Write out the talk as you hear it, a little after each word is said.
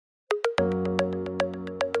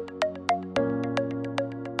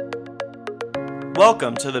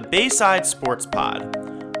Welcome to the Bayside Sports Pod.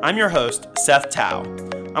 I'm your host, Seth Tao.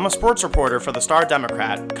 I'm a sports reporter for the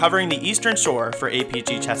Star-Democrat, covering the Eastern Shore for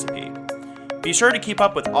APG Chesapeake. Be sure to keep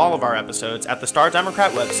up with all of our episodes at the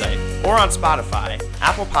Star-Democrat website or on Spotify,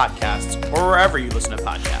 Apple Podcasts, or wherever you listen to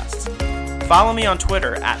podcasts. Follow me on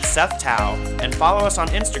Twitter at Seth Tao and follow us on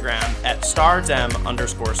Instagram at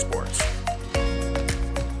stardem_sports.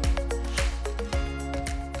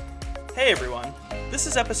 Hey everyone, this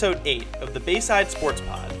is episode 8 of the Bayside Sports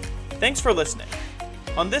Pod. Thanks for listening.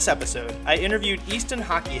 On this episode, I interviewed Easton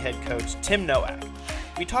hockey head coach Tim Nowak.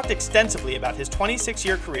 We talked extensively about his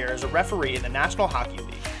 26-year career as a referee in the National Hockey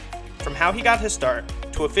League, from how he got his start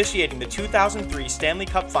to officiating the 2003 Stanley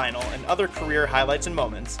Cup Final and other career highlights and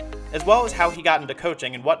moments, as well as how he got into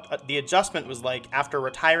coaching and what the adjustment was like after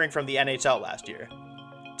retiring from the NHL last year.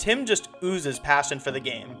 Tim just oozes passion for the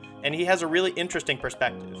game, and he has a really interesting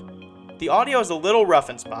perspective. The audio is a little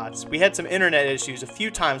rough in spots. We had some internet issues a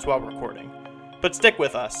few times while recording. But stick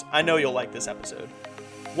with us. I know you'll like this episode.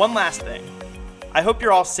 One last thing. I hope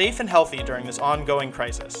you're all safe and healthy during this ongoing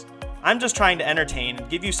crisis. I'm just trying to entertain and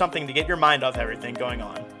give you something to get your mind off everything going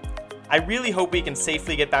on. I really hope we can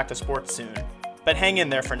safely get back to sports soon, but hang in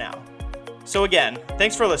there for now. So again,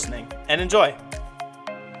 thanks for listening, and enjoy!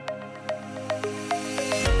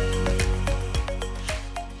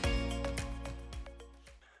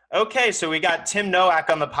 Okay, so we got Tim Nowak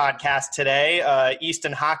on the podcast today,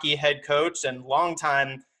 Easton hockey head coach and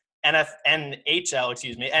longtime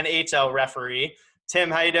NHL referee.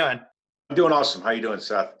 Tim, how you doing? I'm doing awesome. How you doing,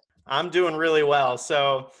 Seth? I'm doing really well.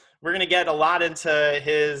 So we're going to get a lot into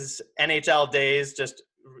his NHL days, just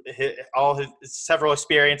all his several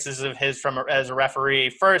experiences of his as a referee.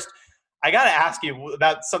 First, I got to ask you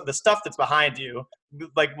about some of the stuff that's behind you.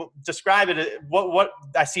 Like, describe it. What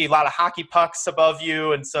I see a lot of hockey pucks above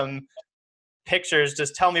you and some pictures.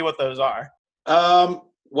 Just tell me what those are.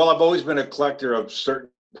 Well, I've always been a collector of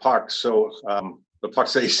certain pucks. So the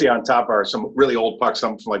pucks that you see on top are some really old pucks,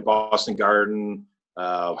 some from like Boston Garden,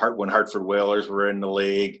 when Hartford Whalers were in the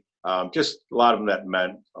league. Just a lot of them that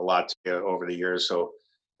meant a lot to you over the years. So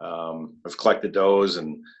I've collected those,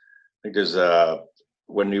 and I think there's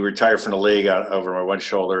when you retire from the league, over my one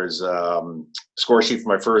shoulder is score sheet for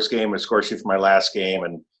my first game and a score sheet for my last game,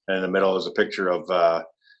 and in the middle is a picture of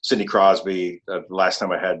Sidney Crosby. The last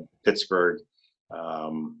time I had Pittsburgh,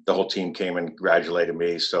 the whole team came and congratulated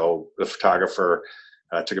me. So the photographer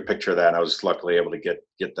took a picture of that, and I was luckily able to get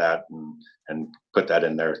that and put that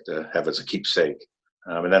in there to have as a keepsake.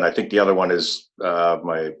 And then I think the other one is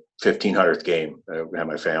my 1500th game. I had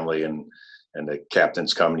my family and the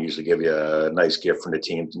captains come and usually give you a nice gift from the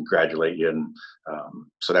team to congratulate you. And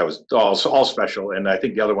so that was all special. And I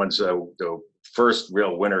think the other one's the first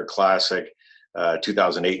real Winter Classic,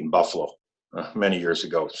 2008 in Buffalo, many years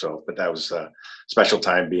ago. So, but that was a special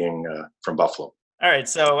time being from Buffalo. All right.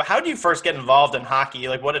 So how did you first get involved in hockey?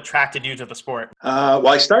 Like, what attracted you to the sport? Well,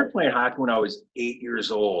 I started playing hockey when I was 8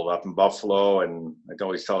 years old up in Buffalo. And I can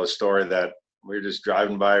always tell a story that we were just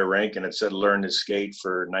driving by a rink and it said learn to skate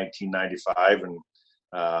for 1995. And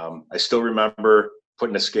I still remember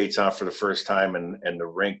putting the skates on for the first time, and the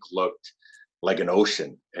rink looked like an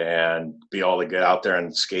ocean, and be able to get out there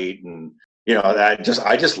and skate. And, you know, I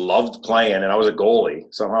just loved playing, and I was a goalie.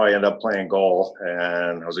 Somehow I ended up playing goal,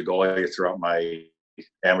 and I was a goalie throughout my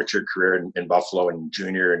amateur career in Buffalo and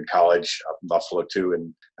junior and college up in Buffalo too.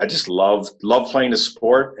 And I just loved playing the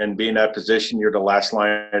sport and being in that position. You're the last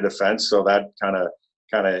line of defense. So that kind of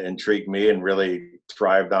intrigued me and really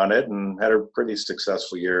thrived on it, and had a pretty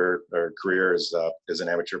successful career as an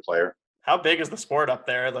amateur player. How big is the sport up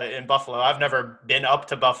there in Buffalo? I've never been up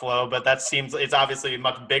to Buffalo, but that seems it's obviously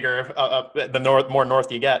much bigger the more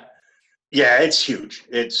north you get. Yeah, it's huge.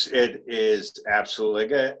 It is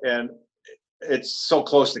absolutely, and it's so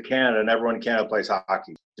close to Canada, and everyone in Canada plays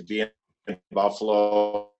hockey. To be in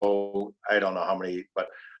Buffalo, I don't know how many, but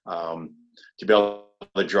to be able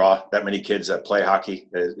to draw that many kids that play hockey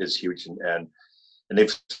is huge. And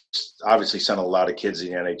they've obviously sent a lot of kids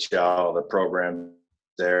in the NHL, the program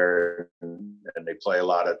there, and they play a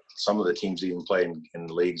lot of, some of the teams even play in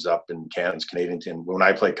leagues up in Canada's Canadian team. When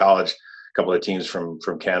I played college, a couple of teams from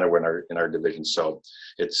Canada were in our division. So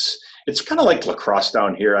it's kind of like lacrosse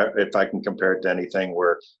down here, if I can compare it to anything,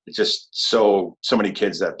 where it's just so many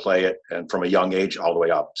kids that play it, and from a young age all the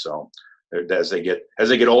way up. So as they get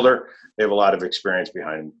older, they have a lot of experience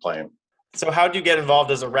behind playing. So how do you get involved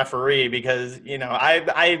as a referee? Because, you know,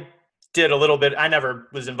 I did a little bit. I never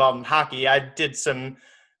was involved in hockey. I did some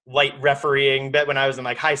light refereeing when I was in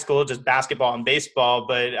like high school, just basketball and baseball,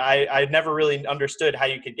 but I never really understood how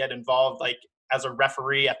you could get involved like as a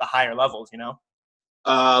referee at the higher levels, you know?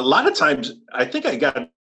 A lot of times, I think I got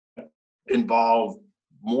involved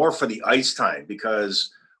more for the ice time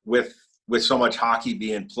because with so much hockey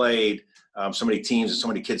being played, so many teams and so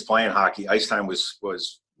many kids playing hockey, ice time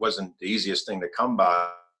wasn't the easiest thing to come by.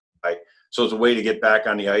 So it's a way to get back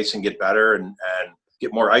on the ice and get better and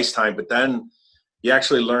get more ice time. But then you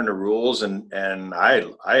actually learn the rules, and I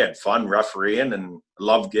had fun refereeing and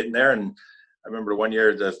loved getting there. And I remember one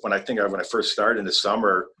year when I first started in the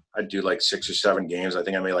summer, I'd do like 6 or 7 games. I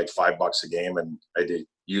think I made like $5 a game, and I did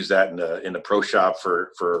use that in the pro shop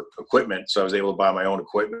for equipment. So I was able to buy my own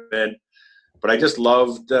equipment. But I just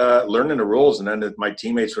loved learning the rules, and then my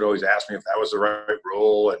teammates would always ask me if that was the right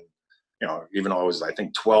rule. And even though I was, I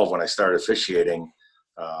think, 12 when I started officiating,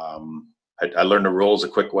 I learned the rules a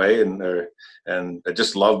quick way, and I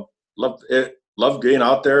just loved it. Loved getting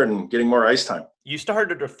out there and getting more ice time. You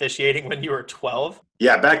started officiating when you were 12?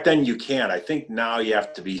 Yeah, back then you can. I think now you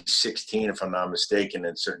have to be 16, if I'm not mistaken,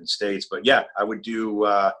 in certain states. But yeah, I would do.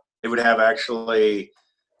 It would have actually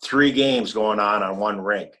 3 games going on one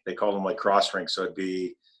rink. They call them like cross rinks. So it'd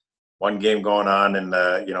be one game going on in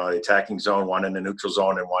the the attacking zone, one in the neutral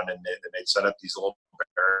zone, and one and they'd set up these little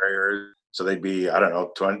barriers. So they'd be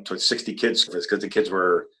 20 to 60 kids because the kids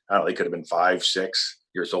were they could have been 5, 6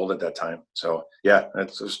 years old at that time. So yeah,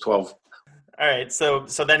 it was 12. All right. So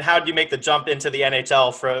then how did you make the jump into the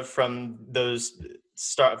NHL from those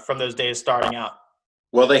days starting out?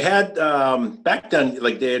 Well, they had back then,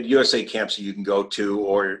 like they had USA camps that you can go to,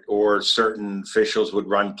 or certain officials would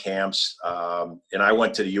run camps. And I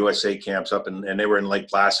went to the USA camps and they were in Lake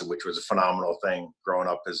Placid, which was a phenomenal thing growing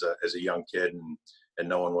up as a young kid and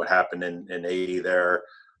knowing what happened in 80 there.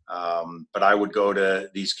 But I would go to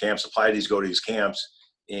these camps, go to these camps,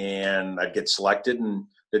 and I'd get selected, and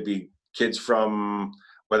there'd be kids from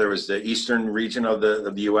whether it was the eastern region of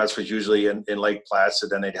the U.S. was usually in Lake Placid,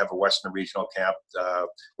 then they'd have a western regional camp,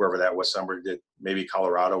 wherever that was, somewhere maybe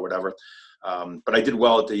Colorado, whatever. But I did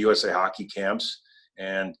well at the USA hockey camps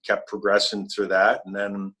and kept progressing through that. And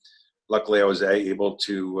then luckily I was able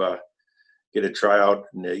to get a tryout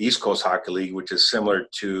in the East Coast Hockey League, which is similar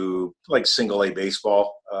to like single A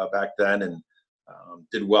baseball back then, and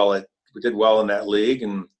did well in that league.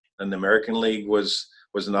 And the American League was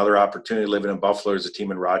another opportunity. Living in Buffalo, as a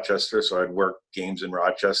team in Rochester, so I'd work games in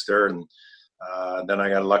Rochester, and then I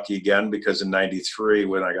got lucky again because in '93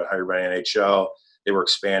 when I got hired by NHL, they were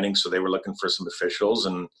expanding, so they were looking for some officials,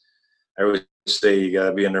 and I always say you got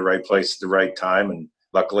to be in the right place at the right time, and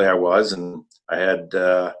luckily I was, and I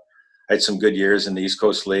had some good years in the East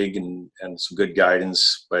Coast League and some good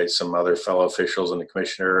guidance by some other fellow officials and the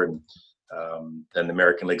commissioner, and then the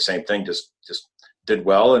American League, same thing, just did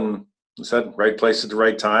well and said right place at the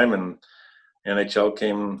right time, and NHL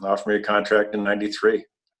came offered me a contract in '93.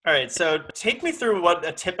 All right, so take me through what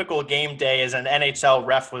a typical game day as an NHL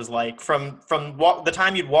ref was like from the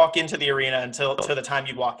time you'd walk into the arena until to the time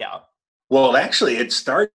you'd walk out. Well, actually, it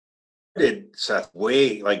started, Seth,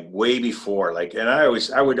 way before. And I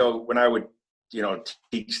would when I would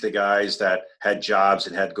teach the guys that had jobs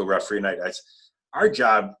and had to go referee night. Our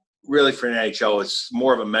job really for an NHL is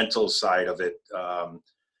more of a mental side of it.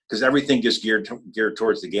 Because everything gets geared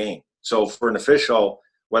towards the game. So for an official,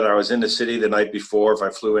 whether I was in the city the night before, if I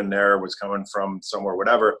flew in there, was coming from somewhere,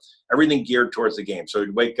 whatever, everything geared towards the game. So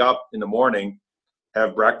you'd wake up in the morning,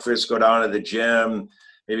 have breakfast, go down to the gym,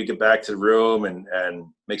 maybe get back to the room and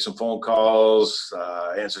make some phone calls,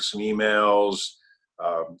 answer some emails,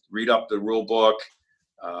 read up the rule book,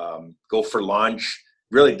 go for lunch,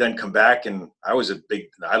 really then come back. And I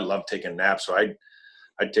love taking naps. So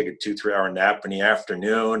I'd take a 2-3 hour nap in the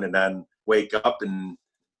afternoon and then wake up and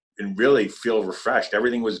really feel refreshed.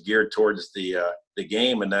 Everything was geared towards the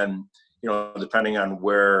game. And then, depending on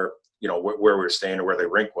where we were staying or where the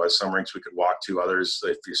rink was, some rinks we could walk to, others,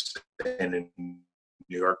 if you're staying in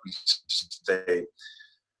New York, we stay,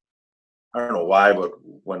 I don't know why, but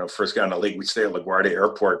when I first got in the league, we'd stay at LaGuardia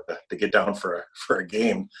Airport to get down for a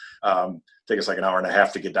game. Take us like an hour and a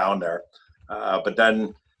half to get down there. But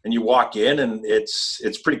then, and you walk in and it's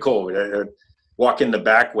pretty cool. Walk in the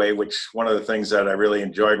back way, which one of the things that I really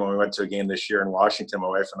enjoyed when we went to a game this year in Washington, my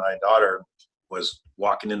wife and I and daughter, was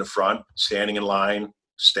walking in the front, standing in line,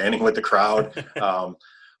 standing with the crowd.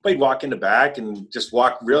 But you'd walk in the back and just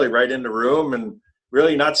walk really right in the room and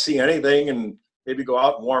really not see anything, and maybe go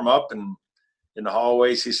out and warm up and in the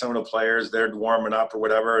hallway see some of the players there warming up or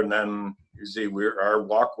whatever. And then you see our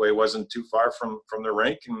walkway wasn't too far from the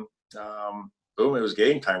rink, and boom, it was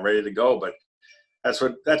game time, ready to go. But that's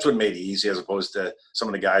what made it easy, as opposed to some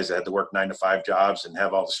of the guys that had to work 9 to 5 jobs and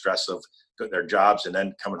have all the stress of their jobs and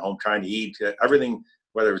then coming home trying to eat. Everything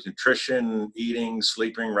whether it was nutrition, eating,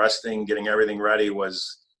 sleeping, resting, getting everything ready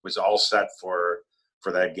was all set for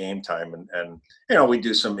that game time. And we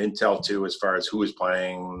do some intel too, as far as who was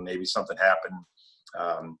playing, maybe something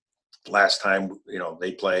happened last time,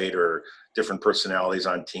 they played, or different personalities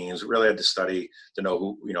on teams. We really had to study to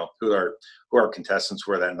know who our contestants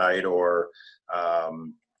were that night, or,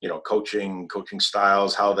 coaching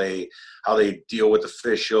styles, how they deal with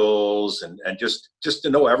officials, and just to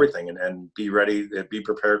know everything and be ready, be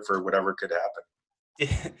prepared for whatever could happen.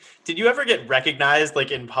 Did you ever get recognized like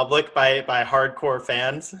in public by hardcore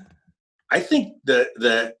fans? I think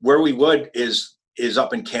the where we would is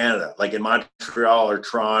up in Canada, like in Montreal or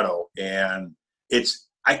Toronto. And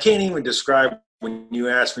I can't even describe, when you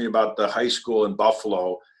asked me about the high school in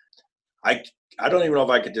Buffalo, I don't even know if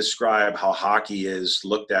I could describe how hockey is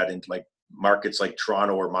looked at in like markets like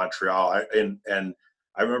Toronto or Montreal. And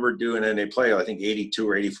I remember they play, I think 82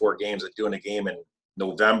 or 84 games, doing a game in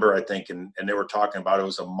November, I think. And they were talking about it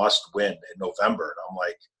was a must win in November. And I'm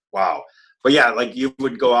like, wow. But yeah, like you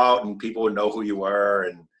would go out and people would know who you were.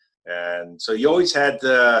 And so you always had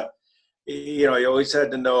to,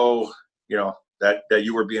 know, that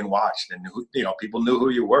you were being watched, and people knew who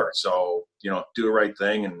you were. So, do the right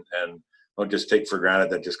thing, and don't just take for granted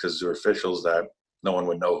that just because they're officials that no one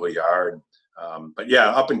would know who you are. And, but yeah,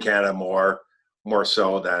 up in Canada more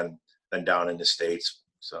so than down in the States.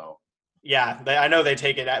 So. Yeah, I know they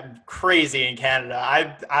take it crazy in Canada.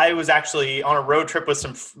 I was actually on a road trip with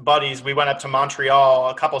some buddies. We went up to Montreal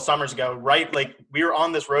a couple summers ago, right? Like we were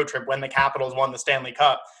on this road trip when the Capitals won the Stanley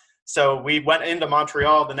Cup. So we went into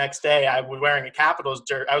Montreal the next day. I was wearing a Capitals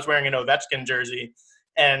jersey. I was wearing an Ovechkin jersey.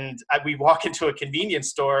 And we walk into a convenience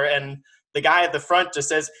store, and the guy at the front just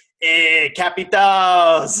says, "Hey,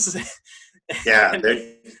 Capitals." Yeah,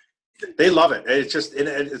 they love it. It's just,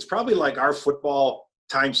 it's probably like our football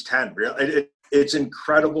times 10. Really, it's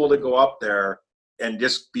incredible to go up there and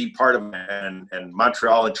just be part of it. And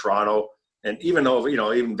Montreal and Toronto, and even though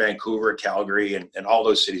even Vancouver, Calgary, and all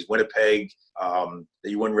those cities, Winnipeg, that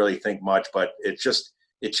you wouldn't really think much, but it's just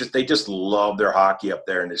they just love their hockey up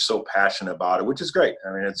there, and they're so passionate about it, which is great.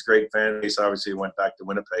 I mean, it's a great fan base. Obviously, went back to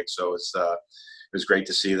Winnipeg, so it was great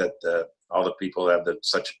to see that all the people have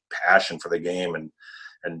such passion for the game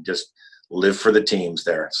and just live for the teams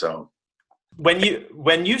there. So.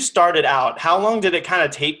 When you started out, how long did it kind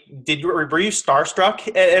of take? Were you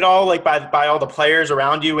starstruck at all, like by all the players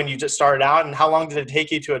around you when you just started out, and how long did it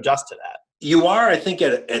take you to adjust to that? You are, I think,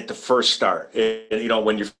 at the first start.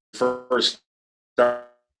 When you first start,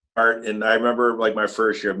 and I remember like my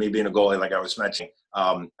first year, me being a goalie, like I was mentioning.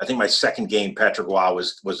 I think my second game, Patrick Roy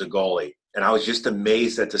was a goalie, and I was just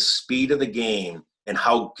amazed at the speed of the game and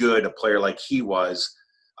how good a player like he was.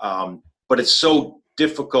 But it's so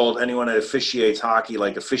difficult. Anyone that officiates hockey,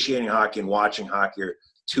 like officiating hockey and watching hockey, are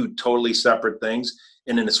two totally separate things.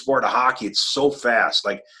 And in the sport of hockey, it's so fast.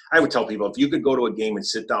 Like I would tell people, if you could go to a game and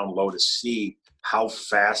sit down low to see how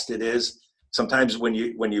fast it is, sometimes when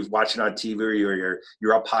you're watching on TV or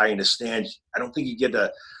you're up high in the stands, I don't think you get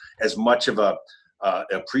as much of a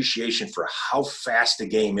appreciation for how fast the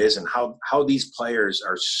game is and how these players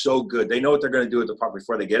are so good. They know what they're going to do with the puck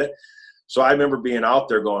before they get it. So I remember being out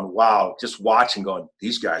there going, wow, just watching, going,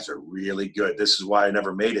 these guys are really good. This is why I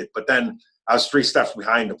never made it. But then I was 3 steps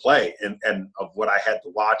behind the play and of what I had to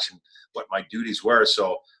watch and what my duties were.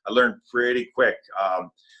 So I learned pretty quick.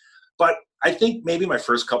 But I think maybe my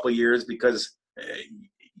first couple of years, because,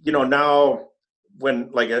 now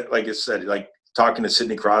when, like I said, like talking to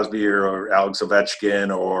Sidney Crosby or Alex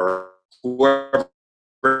Ovechkin or whoever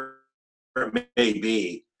it may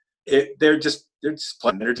be, they're just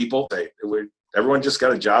playing. They're people. Everyone just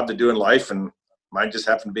got a job to do in life, and mine just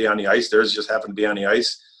happened to be on the ice. Theirs just happened to be on the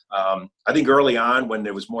ice. I think early on, when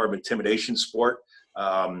there was more of an intimidation sport,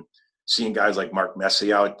 seeing guys like Mark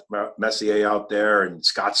Messier out there and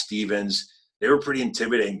Scott Stevens, they were pretty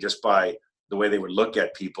intimidating just by the way they would look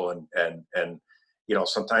at people, and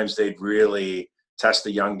sometimes they'd really test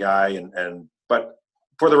a young guy, but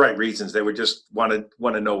for the right reasons. They would just want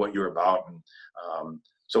to know what you're about, and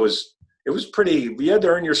so it was pretty. You had to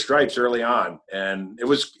earn your stripes early on, and it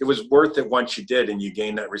was worth it once you did, and you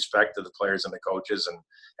gained that respect of the players and the coaches,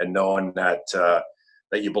 and knowing that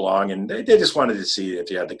you belong. And they just wanted to see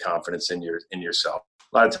if you had the confidence in yourself.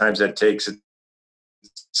 A lot of times that takes it.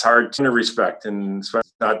 It's hard to respect, and it's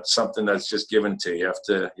not something that's just given to you.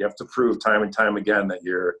 You have to prove time and time again that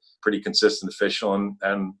you're a pretty consistent official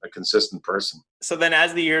and a consistent person. So then,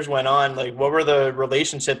 as the years went on, like what were the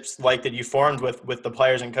relationships like that you formed with the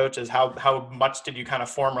players and coaches? How much did you kind of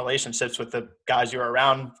form relationships with the guys you were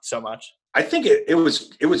around so much? I think it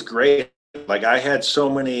was great. Like I had so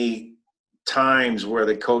many times where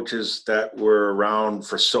the coaches that were around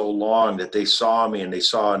for so long that they saw me and they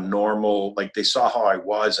saw a normal, like they saw how I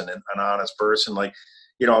was and an honest person. Like,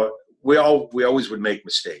 you know, we always would make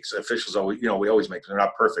mistakes. Officials always, you know, we always make, they're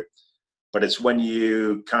not perfect, but it's when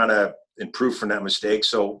you kind of improve from that mistake.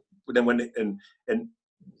 So then and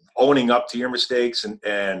owning up to your mistakes and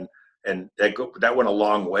that went a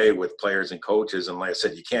long way with players and coaches. And like I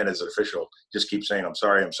said, you can't, as an official, just keep saying, I'm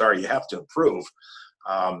sorry. You have to improve.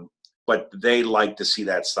 But they like to see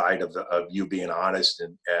that side of you being honest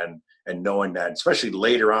and knowing that, especially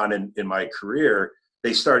later on in my career,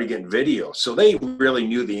 they started getting video. So they really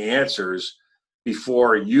knew the answers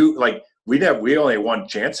before you, like we only had one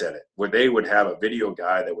chance at it where they would have a video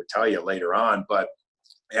guy that would tell you later on. But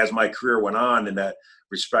as my career went on and that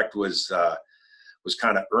respect was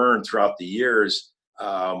kind of earned throughout the years,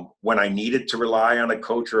 when I needed to rely on a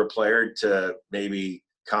coach or a player to maybe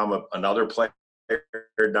calm another player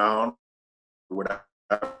down,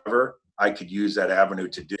 whatever, I could use that avenue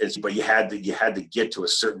to do it. But you had to get to a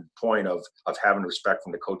certain point of having respect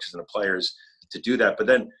from the coaches and the players to do that. But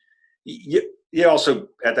then you also,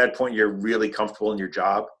 at that point, you're really comfortable in your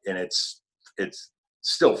job, and it's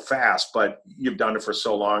still fast, but you've done it for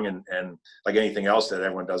so long, and like anything else that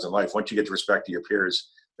everyone does in life, once you get the respect of your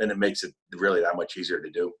peers, then it makes it really that much easier to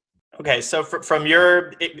do. Okay, so from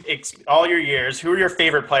all your years, who are your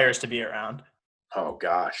favorite players to be around? Oh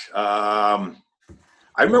gosh,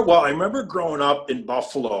 I remember growing up in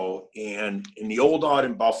Buffalo and in the old Aud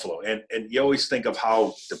in Buffalo, and you always think of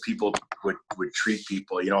how the people would treat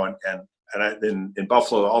people, you know, and in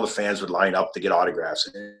Buffalo, all the fans would line up to get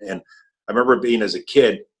autographs, and I remember being as a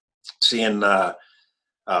kid seeing Pat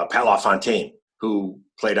LaFontaine, who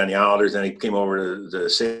played on the Islanders, and he came over to the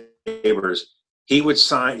Sabres. He would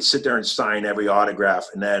sit there and sign every autograph.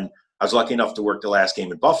 And then I was lucky enough to work the last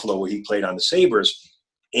game in Buffalo where he played on the Sabres.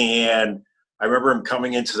 And I remember him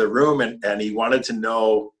coming into the room and he wanted to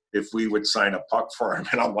know if we would sign a puck for him.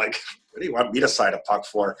 And I'm like, what do you want me to sign a puck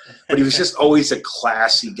for? But he was just always a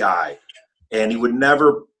classy guy. And he would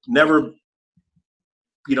never,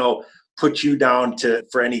 you know, put you down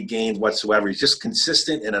for any games whatsoever. He's just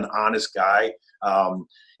consistent and an honest guy.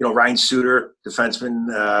 You know, Ryan Suter,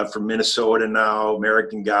 defenseman from Minnesota now,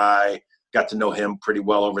 American guy. Got to know him pretty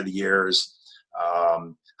well over the years.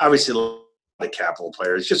 Obviously, a lot of Capital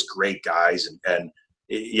players, just great guys. And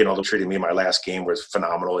you know, treating me in my last game was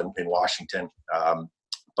phenomenal in Washington.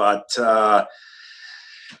 But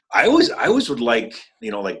I always would like, you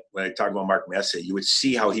know, like when I talk about Mark Messier, you would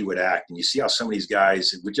see how he would act, and you see how some of these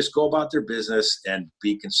guys would just go about their business and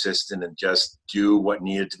be consistent and just do what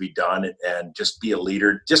needed to be done and just be a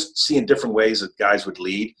leader. Just seeing different ways that guys would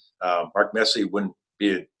lead. Mark Messier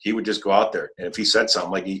he would just go out there, and if he said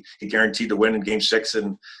something, like he guaranteed to win in Game 6,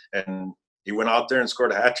 and he went out there and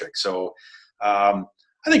scored a hat trick. So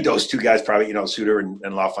I think those two guys probably, you know, Suter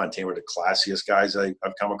and LaFontaine were the classiest guys I've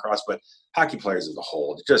come across. But hockey players as a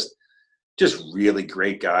whole, just really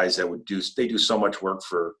great guys that do so much work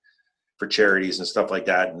for charities and stuff like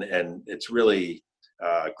that. And it's really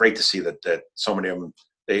great to see that so many of them,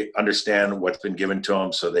 they understand what's been given to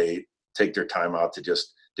them, so they take their time out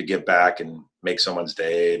to give back and make someone's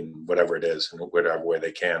day and whatever it is, and whatever way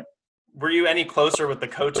they can. Were you any closer with the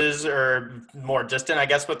coaches or more distant, I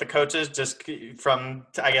guess, with the coaches, just from,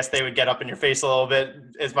 I guess they would get up in your face a little bit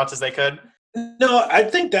as much as they could? No, I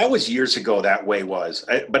think that was years ago that way was.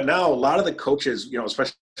 But now a lot of the coaches, you know,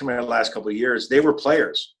 especially in the last couple of years, they were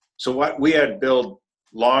players. So we had built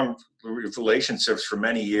long relationships for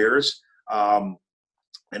many years. And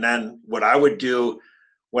then what I would do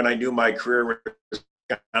when I knew my career was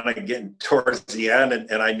kind of getting towards the end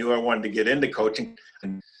and I knew I wanted to get into coaching,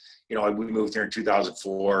 and you know, we moved here in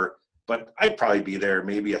 2004, but I'd probably be there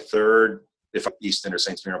maybe a third if Easton or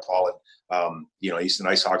St. Pierre and Paul, and you know, Easton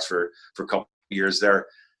IceHogs for a couple of years there.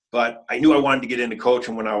 But I knew I wanted to get into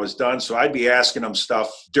coaching when I was done, so I'd be asking them stuff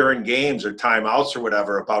during games or timeouts or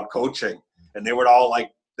whatever about coaching, and they would all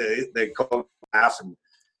like they coach laugh,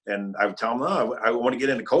 and I would tell them, oh, I want to get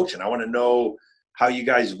into coaching. I want to know how you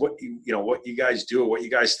guys, what you guys do, what you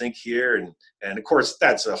guys think here, and of course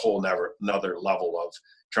that's a whole another level of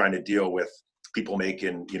trying to deal with people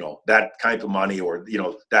making, you know, that type of money, or, you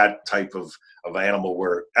know, that type of animal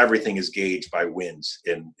where everything is gauged by wins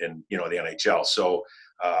in you know, the NHL. So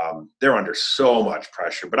they're under so much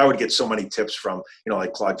pressure, but I would get so many tips from, you know,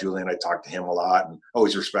 like Claude Julien. I talked to him a lot, and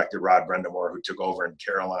always respected Rod Brind'Amour, who took over in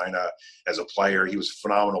Carolina as a player. He was a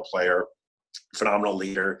phenomenal player, phenomenal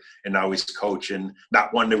leader, and now he's coaching.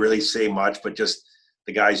 Not one to really say much, but just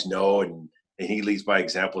the guys know, and he leads by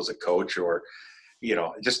example as a coach. Or, you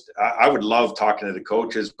know, just I would love talking to the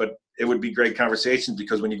coaches, but it would be great conversations,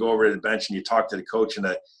 because when you go over to the bench and you talk to the coach in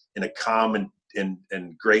a calm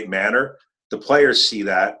and great manner, the players see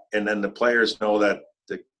that, and then the players know that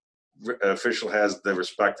the official has the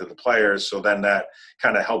respect of the players. So then that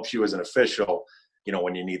kind of helps you as an official,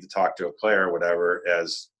 when you need to talk to a player or whatever,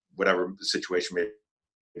 as whatever the situation may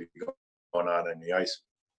be going on the ice.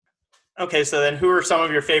 Okay, so then who are some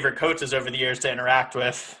of your favorite coaches over the years to interact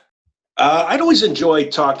with? I'd always enjoy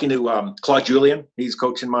talking to Claude Julien. He's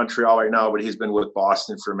coaching Montreal right now, but he's been with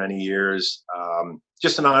Boston for many years.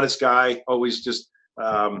 Just an honest guy, always just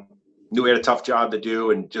knew he had a tough job to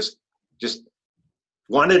do, and just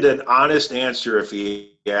wanted an honest answer if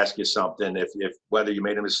he asked you something, if whether you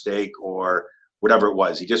made a mistake or whatever it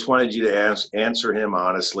was. He just wanted you to answer him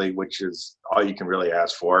honestly, which is all you can really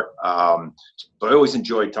ask for. So I always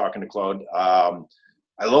enjoyed talking to Claude.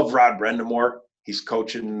 I love Rod Brind'Amour. He's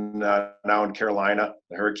coaching now in Carolina,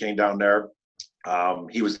 the Hurricane down there.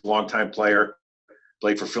 He was a longtime player,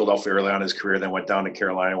 played for Philadelphia early on in his career, then went down to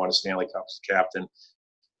Carolina, won a Stanley Cup as captain.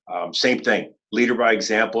 Same thing, leader by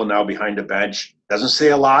example, now behind the bench. Doesn't say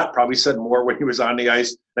a lot, probably said more when he was on the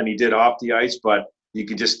ice than he did off the ice, but you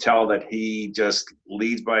can just tell that he just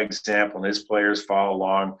leads by example, and his players follow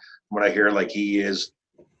along. From what I hear, like he is,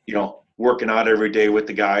 working out every day with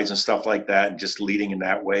the guys and stuff like that, and just leading in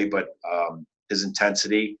that way. But his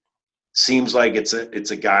intensity seems like it's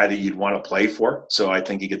a guy that you'd want to play for. So I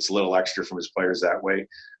think he gets a little extra from his players that way.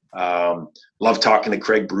 Love talking to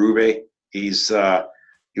Craig Berube. He was a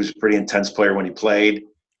pretty intense player when he played.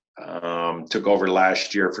 Took over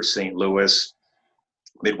last year for St. Louis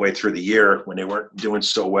midway through the year when they weren't doing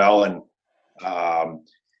so well. And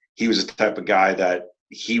he was the type of guy that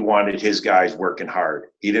he wanted his guys working hard.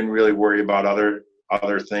 He didn't really worry about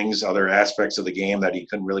other things, other aspects of the game that he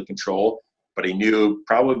couldn't really control. But he knew,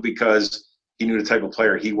 probably because he knew the type of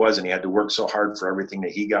player he was, and he had to work so hard for everything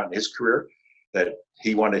that he got in his career, that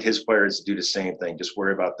he wanted his players to do the same thing, just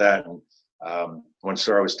worry about that. And one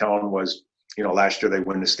story I was telling was, last year they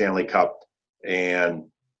won the Stanley Cup, and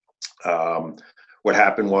what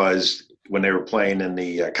happened was when they were playing in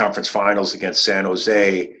the conference finals against San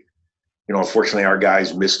Jose, unfortunately our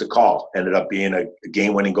guys missed a call. Ended up being a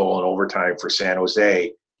game-winning goal in overtime for San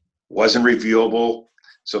Jose. Wasn't reviewable,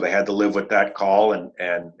 so they had to live with that call. And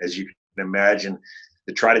as you can imagine,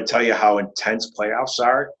 to try to tell you how intense playoffs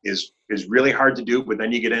are is really hard to do. But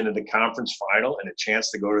then you get into the conference final, and a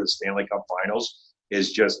chance to go to the Stanley Cup finals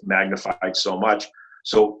is just magnified so much.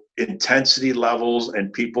 So intensity levels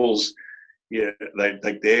and people's,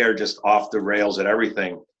 like they are just off the rails at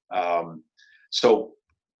everything.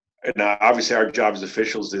 And obviously our job as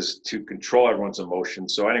officials is to control everyone's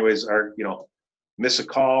emotions. So anyways, miss a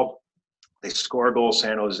call, they score a goal,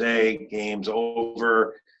 San Jose, game's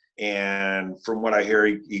over. And from what I hear,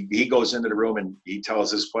 he goes into the room and he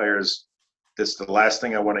tells his players, this is the last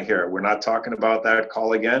thing I want to hear. We're not talking about that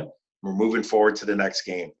call again. We're moving forward to the next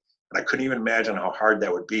game. And I couldn't even imagine how hard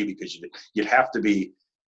that would be, because you'd have to be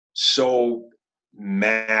so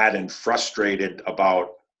mad and frustrated about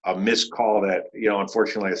a missed call that,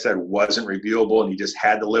 unfortunately, like I said, wasn't reviewable, and you just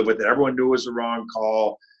had to live with it. Everyone knew it was the wrong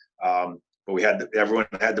call. But everyone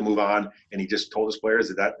had to move on, and he just told his players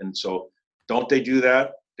that. And so don't they do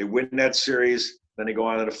that? They win that series, then they go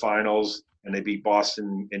on to the finals, and they beat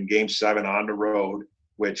Boston in Game 7 on the road,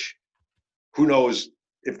 which who knows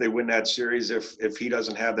if they win that series, if he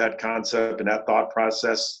doesn't have that concept and that thought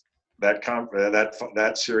process,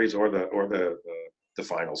 that series or the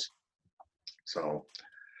finals. So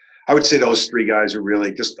I would say those three guys are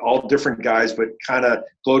really just all different guys, but kind of,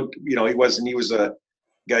 he was a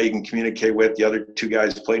guy you can communicate with. The other two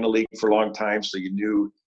guys played in the league for a long time, so you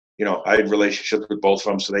knew, I had relationships with both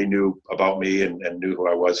of them, so they knew about me and knew who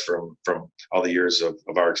I was from all the years of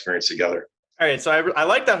our experience together. All right, so I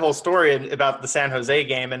like that whole story about the San Jose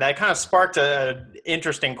game, and that kind of sparked an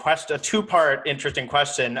interesting question, a two-part interesting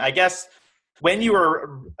question. I guess when you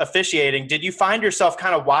were officiating, did you find yourself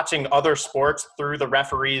kind of watching other sports through the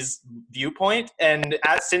referee's viewpoint? And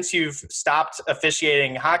since you've stopped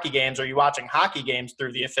officiating hockey games, are you watching hockey games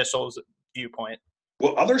through the official's viewpoint?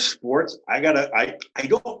 Well, other sports, I don't know.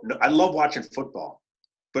 I love watching football,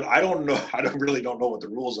 but I don't know what the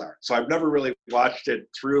rules are. So I've never really watched it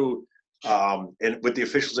through, and with the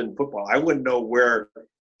officials in football, I wouldn't know where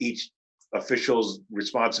each official's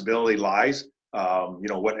responsibility lies.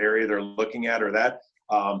 What area they're looking at or that.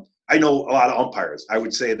 I know a lot of umpires. I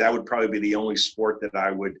would say that would probably be the only sport that I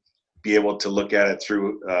would be able to look at it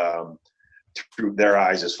through their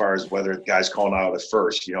eyes, as far as whether the guy's calling out at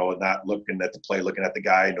first, not looking at the play, looking at the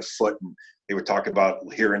guy in the foot. And they were talking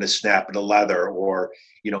about hearing the snap of the leather, or,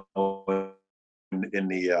 in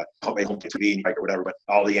the home TV or whatever, but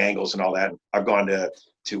all the angles and all that. I've gone to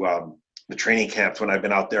the training camps when I've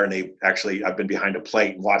been out there, and I've been behind a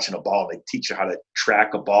plate and watching a ball, and they teach you how to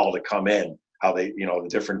track a ball to come in, how they, the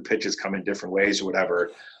different pitches come in different ways or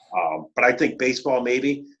whatever. But I think baseball,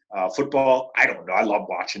 maybe football, I don't know. I love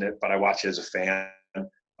watching it, but I watch it as a fan.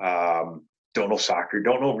 Don't know soccer,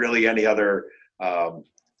 don't know really any other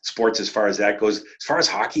sports as far as that goes. As far as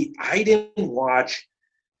hockey, I didn't watch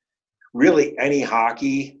really any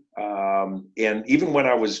hockey. And even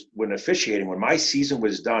when officiating, when my season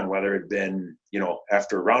was done, whether it had been,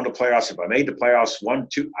 after a round of playoffs, if I made the playoffs 1,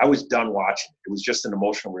 2, I was done watching. It was just an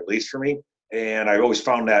emotional release for me. And I always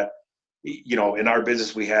found that, in our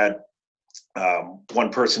business, we had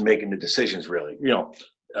one person making the decisions, really,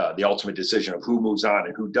 the ultimate decision of who moves on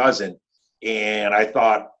and who doesn't. And I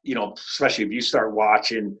thought, especially if you start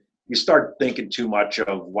watching, you start thinking too much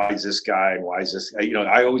of why is this guy and why is this,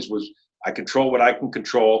 I control what I can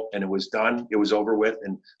control, and it was done. It was over with.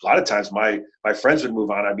 And a lot of times my friends would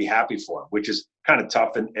move on. I'd be happy for them, which is kind of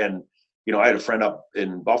tough. And I had a friend up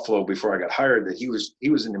in Buffalo before I got hired that he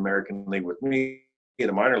was in the American League with me in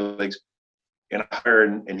the minor leagues, and I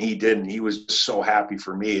hired, and he did, and he was so happy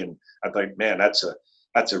for me. And I thought, man, that's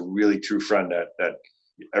a really true friend that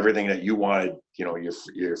everything that you wanted,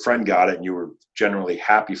 your friend got it, and you were generally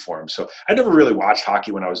happy for him. So I never really watched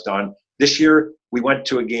hockey when I was done. This year, we went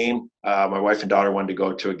to a game. My wife and daughter wanted to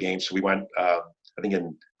go to a game, so we went. I think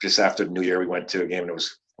just after the New Year, we went to a game, and it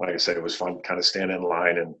was, like I said, it was fun, kind of standing in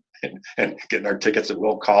line and getting our tickets at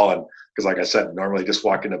will call. And because, like I said, normally just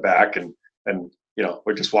walk in the back and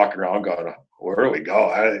we're just walking around going, where do we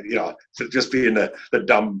go? Just being the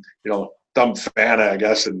dumb fan, I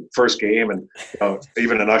guess, in first game, and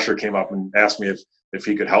even an usher came up and asked me if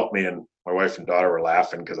he could help me, and my wife and daughter were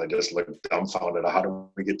laughing because I just looked dumbfounded. How do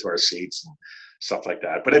we get to our seats and stuff like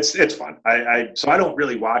that? But it's fun. So I don't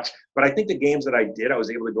really watch, but I think the games that I did, I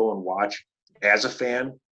was able to go and watch as a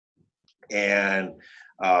fan and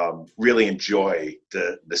really enjoy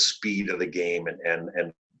the speed of the game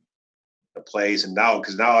and the plays. And now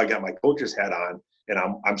I got my coach's hat on, and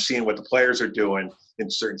I'm seeing what the players are doing in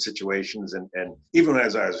certain situations. And even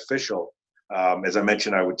as I was official, as I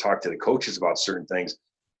mentioned, I would talk to the coaches about certain things.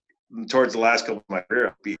 Towards the last couple of my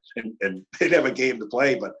career, and they'd have a game to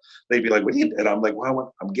play, but they'd be like, "What do you?" And I'm like,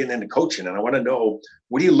 "Well, I'm getting into coaching, and I want to know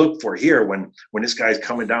what do you look for here when this guy's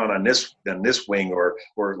coming down on this wing, or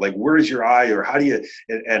like where's your eye, or how do you?"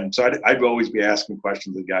 And so I'd always be asking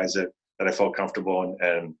questions of the guys that I felt comfortable,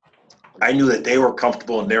 and I knew that they were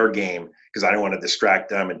comfortable in their game because I didn't want to distract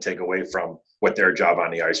them and take away from what their job on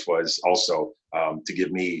the ice was. Also, to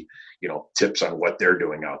give me tips on what they're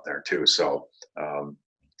doing out there too. So.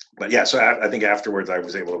 But yeah, so I think afterwards I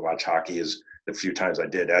was able to watch hockey as the few times I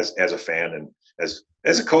did as a fan and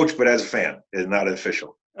as a coach, but as a fan, and not an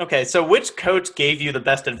official. Okay, so which coach gave you the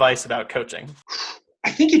best advice about coaching?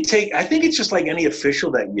 I think it's just like any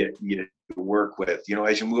official that you work with.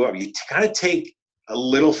 As you move up, you kind of take a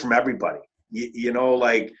little from everybody.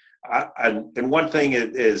 And one thing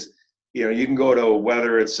is, you can go to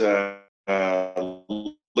whether it's a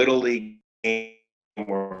little league game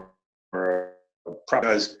or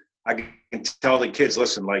because I can tell the kids,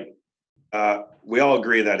 listen, we all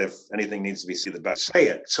agree that if anything needs to be said, the best say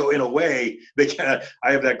it. So in a way, I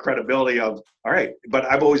have that credibility of, all right, but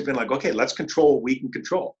I've always been like, okay, let's control what we can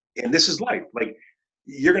control. And this is life. Like,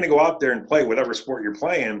 you're going to go out there and play whatever sport you're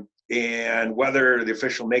playing, and whether the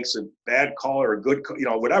official makes a bad call or a good call,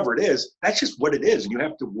 whatever it is, that's just what it is. And you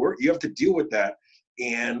have to deal with that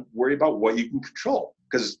and worry about what you can control.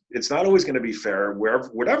 Because it's not always going to be fair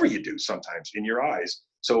whatever you do sometimes in your eyes.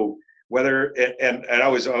 So whether and I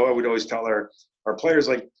would always tell our players,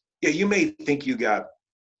 like, yeah, you may think you got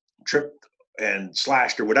tripped and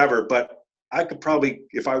slashed or whatever, but I could probably,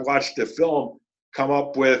 if I watched the film, come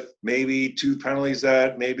up with maybe 2 penalties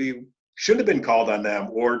that maybe should have been called on them,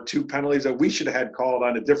 or 2 penalties that we should have had called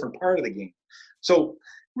on a different part of the game. So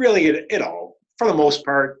really, it all, for the most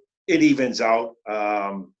part, it evens out.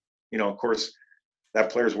 Of course, that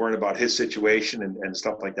player's worrying about his situation and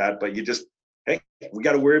stuff like that. But you just, hey, we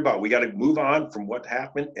got to move on from what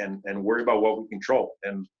happened and worry about what we control.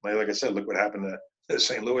 And like I said, look what happened to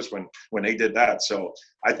St. Louis when they did that. So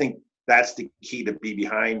I think that's the key, to be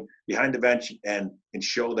behind the bench and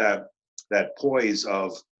show that poise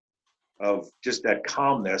of just that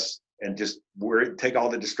calmness, and just take all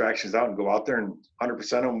the distractions out and go out there and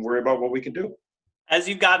 100% and worry about what we can do. As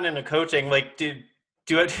you've gotten into coaching, like, do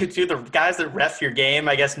the guys that ref your game,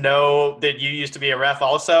 I guess, know that you used to be a ref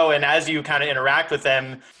also? And as you kind of interact with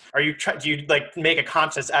them, do you like make a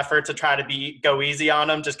conscious effort to try to go easy on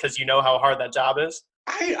them just because you know how hard that job is?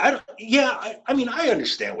 I mean, I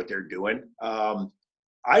understand what they're doing.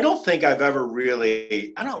 I don't think I've ever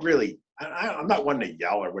really, I'm not one to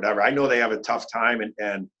yell or whatever. I know they have a tough time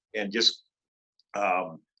and just,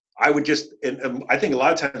 I would just, and I think a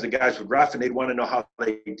lot of times the guys would ref and they'd want to know how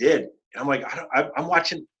they did. And I'm like, I'm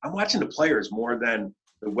watching the players more than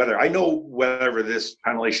the weather. I know whether this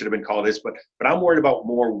penalty should have been called this, but I'm worried about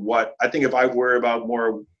more what I think if I worry about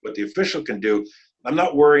more what the official can do, I'm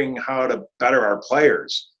not worrying how to better our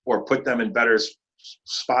players or put them in better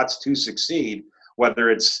spots to succeed,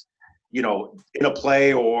 whether it's, in a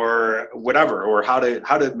play or whatever, or how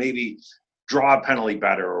to maybe draw a penalty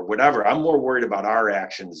better or whatever. I'm more worried about our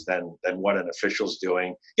actions than what an official's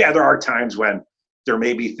doing. Yeah, there are times when there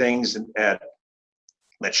may be things that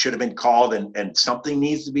should have been called and something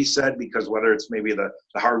needs to be said, because whether it's maybe the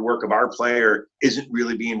hard work of our player isn't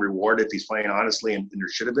really being rewarded if he's playing honestly and there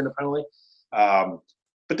should have been a penalty.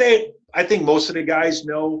 But I think most of the guys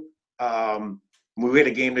know. We had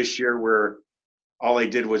a game this year where all they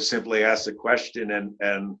did was simply ask the question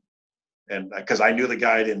and because I knew the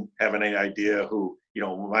guy didn't have any idea who,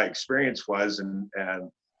 my experience was.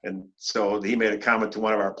 And so he made a comment to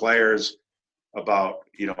one of our players about,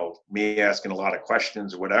 me asking a lot of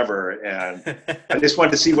questions or whatever. And I just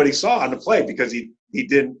wanted to see what he saw on the play, because he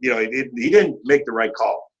didn't make the right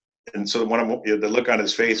call. And so the look on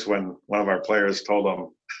his face when one of our players told him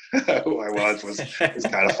who I was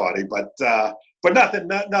kind of funny, but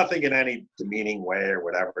nothing in any demeaning way or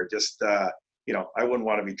whatever. Just, I wouldn't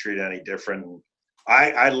want to be treated any different.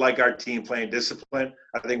 I like our team playing discipline.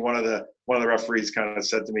 I think one of the referees kind of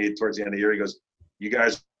said to me towards the end of the year, he goes, "You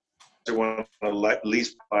guys are one of the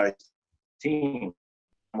least by team."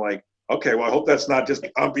 I'm like, okay, well, I hope that's not just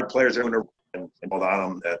players are going to hold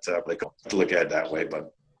on them that they to look at it that way.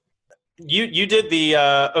 But you did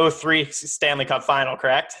the 03 Stanley Cup final,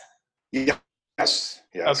 correct? Yes.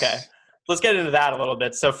 Okay. Let's get into that a little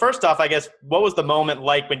bit. So first off, I guess, what was the moment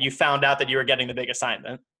like when you found out that you were getting the big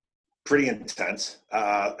assignment? Pretty intense.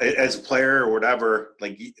 As a player or whatever,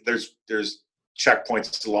 like there's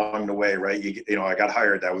checkpoints along the way, right? I got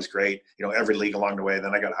hired. That was great. Every league along the way.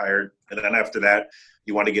 Then I got hired. And then after that,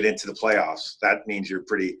 you want to get into the playoffs. That means you're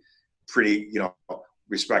pretty,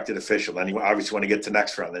 respected official. Then you obviously want to get to the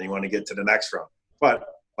next round. Then you want to get to the next round. But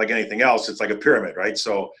like anything else, it's like a pyramid, right?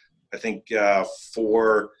 So I think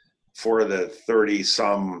for the 30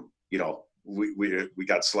 some, we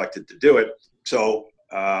got selected to do it. So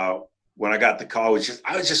when I got the call,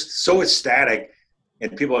 I was just so ecstatic.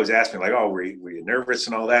 And people always ask me like, "Oh, were you nervous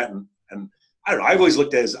and all that?" And I don't know. I've always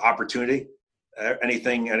looked at it as opportunity.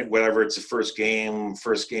 Anything, whatever it's the first game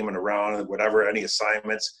in a round, whatever, any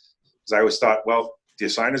assignments. Because I always thought, well, the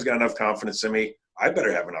assigner's got enough confidence in me. I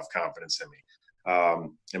better have enough confidence in me,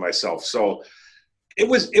 in myself. So it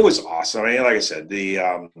was awesome. I mean, like I said, the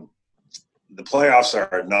playoffs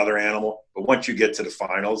are another animal. But once you get to the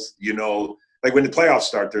finals, like when the playoffs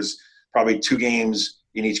start, there's probably 2 games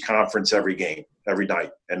in each conference every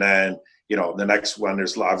night. And then, the next one,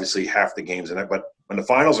 there's obviously half the games in it. But when the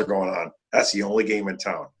finals are going on, that's the only game in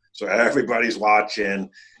town. So everybody's watching,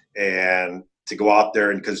 and to go out there,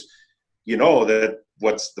 and because that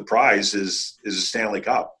what's the prize is a Stanley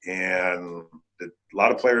Cup. And a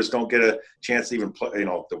lot of players don't get a chance to even play,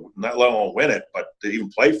 not let alone win it, but to even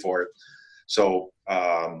play for it. So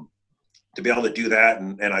to be able to do that,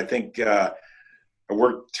 and I think I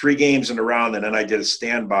worked 3 games in a round, and then I did a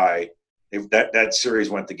standby. That series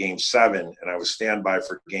went to Game 7, and I was standby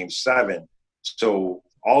for Game 7. So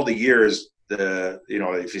all the years,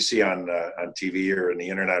 if you see on TV or in the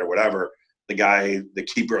internet or whatever, the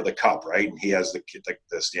keeper of the cup, right, and he has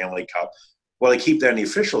the Stanley Cup. Well, they keep that in the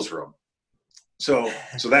officials' room. So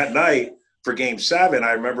that night for Game 7,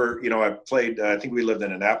 I remember, I played. I think we lived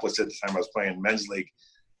in Annapolis at the time. I was playing men's league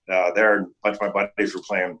there, and a bunch of my buddies were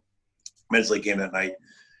playing men's league game that night.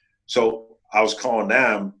 So I was calling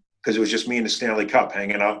them because it was just me and the Stanley Cup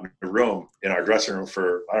hanging out in the room, in our dressing room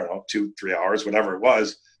for, I don't know, 2-3 hours, whatever it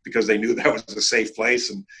was, because they knew that was a safe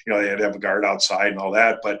place, and they had to have a guard outside and all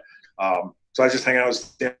that. But so I was just hanging out with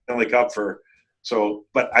Stanley Cup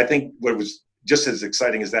but I think what was just as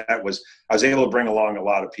exciting as that was I was able to bring along a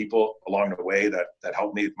lot of people along the way that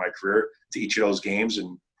helped me with my career to each of those games.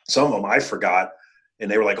 And some of them I forgot,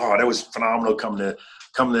 and they were like, "Oh, that was phenomenal coming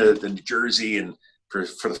to New Jersey and for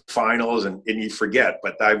the finals," and you forget.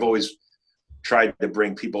 But I've always tried to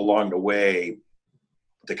bring people along the way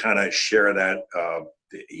to kind of share that,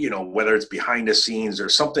 whether it's behind the scenes or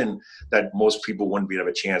something that most people wouldn't have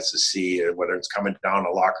a chance to see, whether it's coming down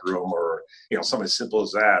a locker room or, something as simple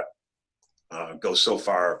as that, goes so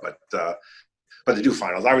far. But to do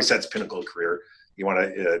finals, I always said it's pinnacle of career. You want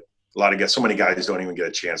to so many guys don't even get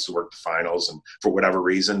a chance to work the finals, and for whatever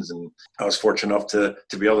reasons. And I was fortunate enough to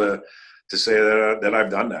be able to say that I've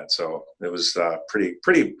done that. So it was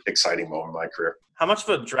pretty exciting moment in my career. How much of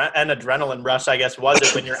an adrenaline rush, I guess, was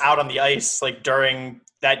it when you're out on the ice, like during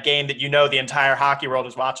that game that the entire hockey world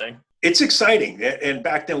is watching? It's exciting. And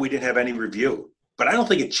back then we didn't have any review. But I don't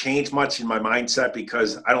think it changed much in my mindset,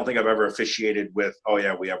 because I don't think I've ever officiated with, oh,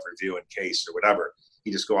 yeah, we have review in case or whatever.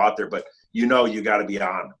 You just go out there. But you got to be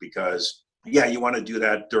on, because, yeah, you want to do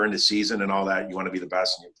that during the season and all that. You want to be the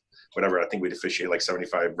best and whatever. I think we'd officiate like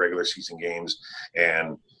 75 regular season games.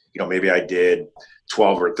 And, maybe I did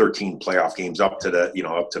 12 or 13 playoff games up to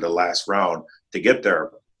the last round to get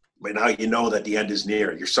there. But now you know that the end is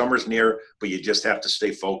near. Your summer's near, but you just have to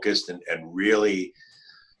stay focused and really –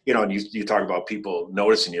 and you talk about people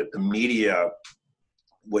noticing it. The media it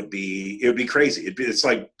would be crazy. It's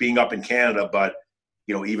like being up in Canada, but,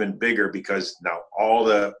 even bigger, because now all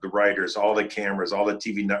the writers, all the cameras, all the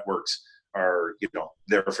TV networks are,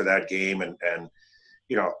 there for that game. And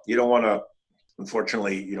you don't want to,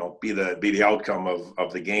 unfortunately, be the outcome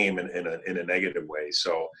of the game in a negative way.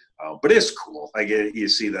 So, but it's cool. You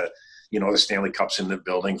see the Stanley Cup's in the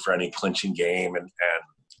building for any clinching game, and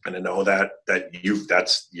to know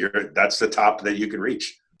that's the top that you can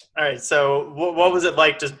reach. All right. So what was it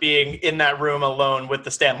like just being in that room alone with the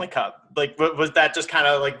Stanley Cup? Like, was that just kind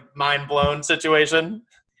of like mind blown situation?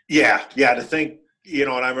 Yeah. To think, and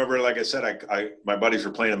I remember, like I said, my buddies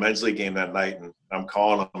were playing a men's league game that night, and I'm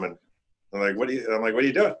calling them, and I'm like, what are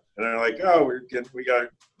you doing? And they're like, oh, we got, and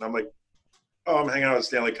I'm like, oh, I'm hanging out with the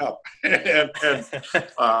Stanley Cup.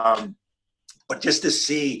 But just to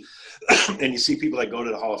see, and you see people that go to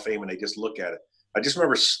the Hall of Fame and they just look at it. I just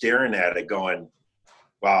remember staring at it going,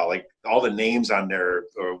 wow, like all the names on there,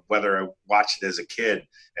 or whether I watched it as a kid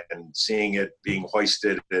and seeing it being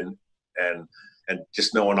hoisted and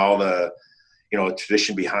just knowing all the,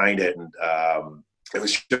 tradition behind it. And it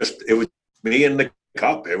was me and the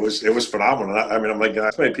Cup. It was phenomenal. I mean, I'm like,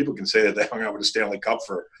 not many people can say that they hung out with the Stanley Cup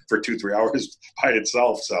for 2-3 hours by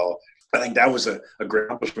itself. So I think that was a great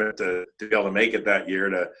accomplishment to be able to make it that year,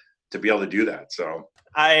 to be able to do that. So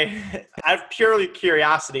I have purely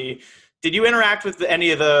curiosity. Did you interact with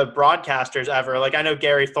any of the broadcasters ever? Like, I know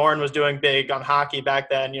Gary Thorne was doing big on hockey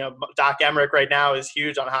back then. Doc Emrick right now is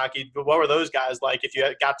huge on hockey. But what were those guys like, if you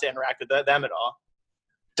got to interact with them at all?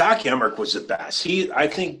 Doc Emrick was the best. I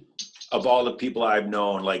think of all the people I've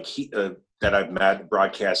known, like that I've met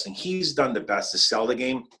broadcasting, he's done the best to sell the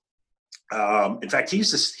game. In fact, he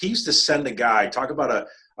used to send a guy, talk about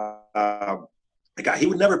a guy, he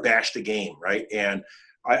would never bash the game, right? And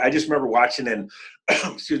I just remember watching, and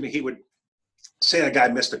excuse me, he would say a guy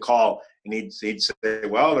missed a call, and he'd say,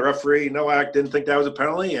 well, the referee, Nowak, didn't think that was a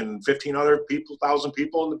penalty, and 1,000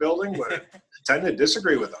 people in the building would tend to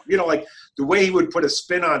disagree with him. Like the way he would put a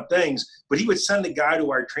spin on things, but he would send a guy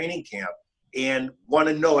to our training camp and want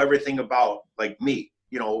to know everything about, like, me,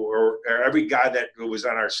 or every guy that was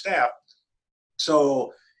on our staff.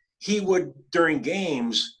 So he would, during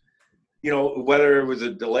games, whether it was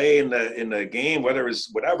a delay in the game, whether it was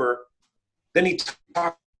whatever, then he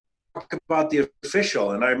talked about the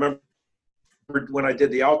official. And I remember when I did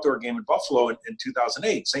the outdoor game in Buffalo in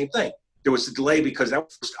 2008, same thing. There was a delay because that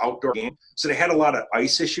was the first outdoor game. So they had a lot of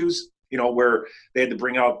ice issues, where they had to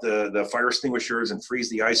bring out the fire extinguishers and freeze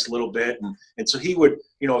the ice a little bit. And so he would,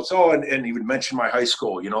 and he would mention my high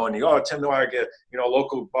school, and Tim Nowak,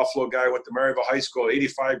 local Buffalo guy, went to Maryville High School,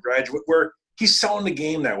 85 graduate, where he's selling the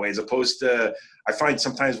game that way, as opposed to, I find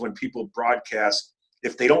sometimes when people broadcast,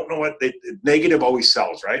 if they don't know what negative always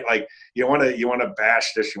sells, right? Like you want to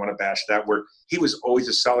bash this, you want to bash that, where he was always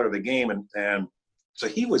a seller of the game. And so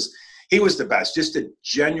he was the best, just a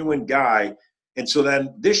genuine guy. And so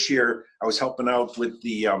then this year I was helping out with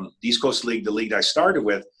the East Coast League, the league I started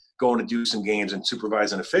with, going to do some games and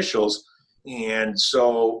supervising officials. And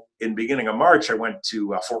so in beginning of March, I went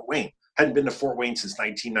to Fort Wayne. Hadn't been to Fort Wayne since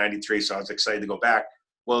 1993, so I was excited to go back.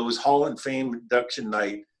 Well, it was Hall of Fame induction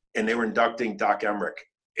night, and they were inducting Doc Emrick.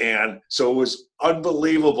 And so it was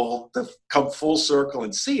unbelievable to come full circle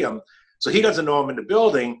and see him. So he doesn't know I'm in the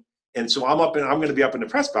building. And so I'm going to be up in the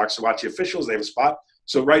press box to watch the officials. They have a spot.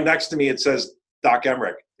 So right next to me, it says Doc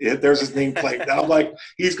Emrick. There's his nameplate. And I'm like,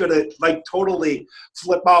 he's going to like totally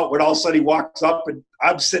flip out when all of a sudden he walks up and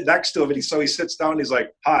I'm sitting next to him. And so he sits down and he's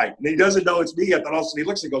like, hi. And he doesn't know it's me yet. Then all of a sudden he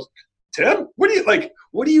looks and goes, Tim, what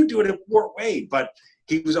are you doing in Fort Wayne? But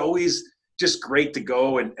he was always just great to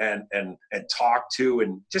go and talk to,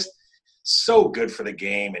 and just so good for the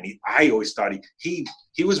game. And I always thought he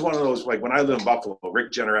was one of those, like when I lived in Buffalo,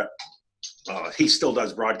 Rick Jenneret, he still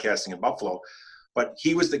does broadcasting in Buffalo. but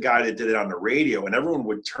he was the guy that did it on the radio, and everyone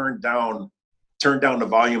would turn down the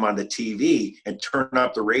volume on the TV and turn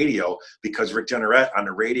up the radio because Rick Jeanneret on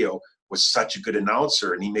the radio was such a good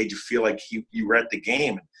announcer, and he made you feel like you were at the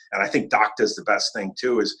game. And I think Doc does the best thing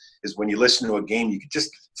too, is when you listen to a game, you can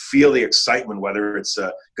just feel the excitement, whether it's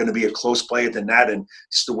going to be a close play at the net, and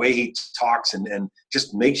just the way he talks and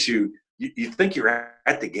just makes you think you're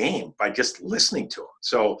at the game by just listening to him.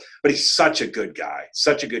 So, but he's such a good guy,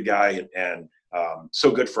 and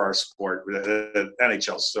so good for our sport. The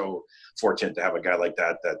NHL is so fortunate to have a guy like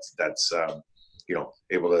that that's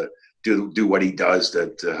able to do what he does,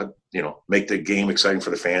 that make the game exciting for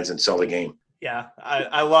the fans and sell the game. Yeah,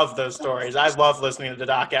 I love those stories. I love listening to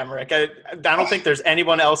Doc Emrick. I don't think there's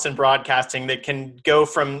anyone else in broadcasting that can go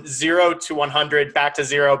from 0 to 100, back to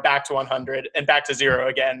 0, back to 100, and back to 0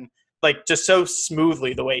 again, like just so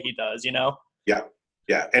smoothly the way he does,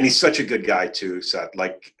 Yeah, and he's such a good guy too, Seth.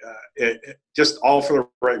 Like, just all for the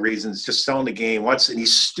right reasons, just selling the game. And he's a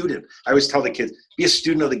student. I always tell the kids, be a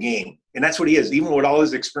student of the game. And that's what he is. Even with all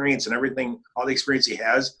his experience and everything, all the experience he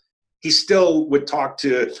has, he still would talk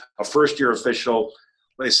to a first-year official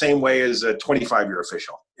the same way as a 25-year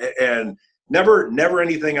official. And never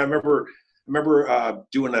anything. I remember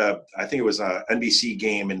doing I think it was a NBC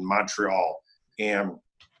game in Montreal. And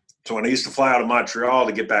so when I used to fly out of Montreal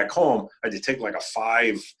to get back home, I had to take like a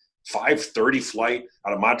 5:30 flight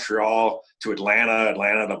out of Montreal to Atlanta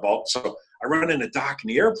to Baltimore. So I run into Doc in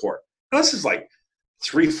the airport. Now, this is like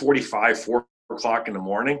 3:45, 4 o'clock in the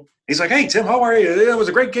morning. He's like, "Hey, Tim, how are you? It was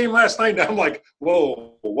a great game last night." And I'm like,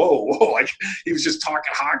 whoa. Like, he was just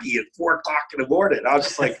talking hockey at 4 o'clock in the morning. I was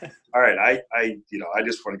just like, all right, I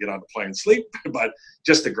just want to get on the plane and sleep. But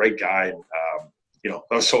just a great guy. And,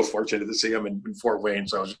 I was so fortunate to see him in Fort Wayne,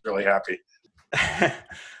 so I was really happy.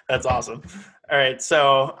 That's awesome. All right,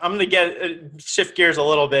 so I'm going to shift gears a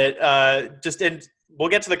little bit. We'll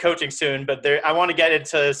get to the coaching soon, but I want to get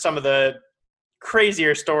into some of the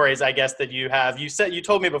crazier stories, I guess, that you have. You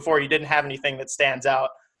told me before you didn't have anything that stands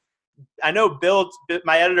out. I know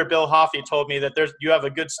my editor Bill Hoffey told me that you have a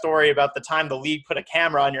good story about the time the league put a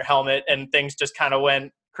camera on your helmet and things just kind of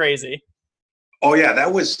went crazy. Oh yeah,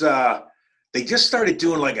 that was they just started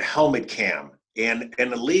doing like a helmet cam, and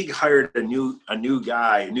the league hired a new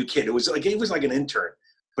kid. It was like an intern,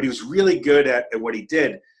 but he was really good at what he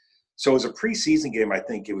did. So it was a preseason game, I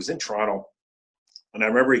think. It was in Toronto. And I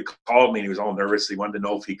remember he called me and he was all nervous. He wanted to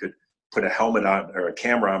know if he could put a helmet on or a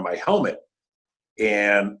camera on my helmet.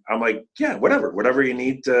 And I'm like, yeah, whatever you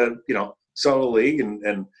need to, sell the league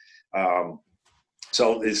and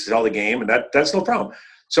sell the game. And that's no problem.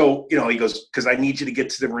 So, he goes, because I need you to get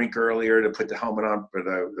to the rink earlier to put the helmet on or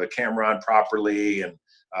the camera on properly. And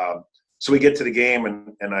so we get to the game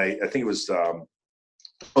and I think it was,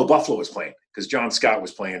 Buffalo was playing because John Scott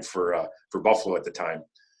was playing for Buffalo at the time.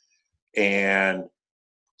 And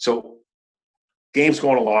so game's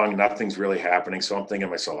going along, nothing's really happening. So I'm thinking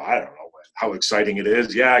to myself, I don't know how exciting it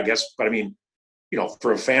is. Yeah, I guess. But I mean,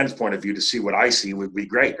 for a fan's point of view, to see what I see would be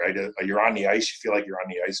great, right? You're on the ice. You feel like you're on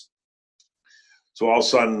the ice. So all of a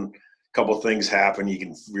sudden, a couple of things happen. You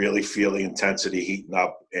can really feel the intensity heating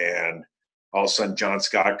up. And all of a sudden, John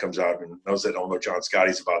Scott comes out. And those that don't know John Scott,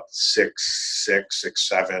 he's about 6'6",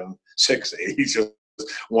 6'7", 6'8". He's just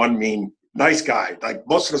one mean, nice guy. Like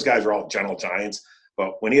most of those guys are all gentle giants.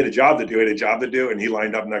 But when he had a job to do, and he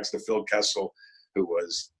lined up next to Phil Kessel, who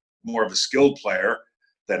was more of a skilled player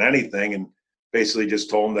than anything, and basically just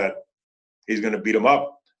told him that he's going to beat him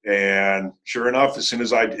up. And sure enough,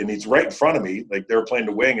 and he's right in front of me, like they were playing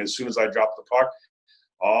the wing, and as soon as I drop the puck,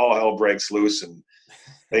 all hell breaks loose, and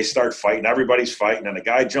they start fighting. Everybody's fighting, and the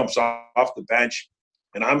guy jumps off the bench,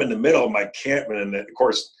 and I'm in the middle of my camp, and of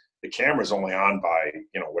course the camera's only on by,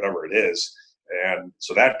 whatever it is. And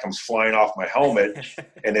so that comes flying off my helmet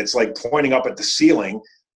and it's like pointing up at the ceiling.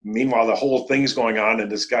 Meanwhile, the whole thing's going on. And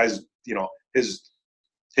this guy's,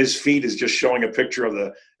 his feet is just showing a picture of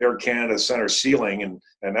the Air Canada Center ceiling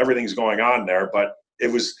and everything's going on there. But he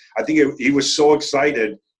was so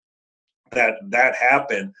excited that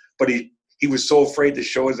happened, but he was so afraid to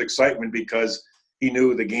show his excitement because he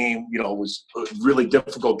knew the game, was a really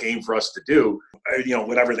difficult game for us to do,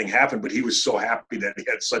 with everything happened. But he was so happy that he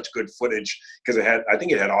had such good footage because I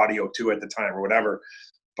think it had audio too at the time or whatever.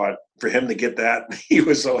 But for him to get that, he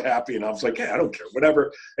was so happy. And I was like, yeah, I don't care,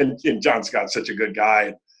 whatever. And John Scott's such a good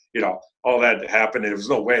guy. And, all that happened. And there was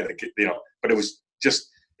no way that, but it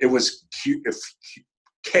was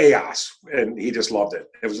chaos. And he just loved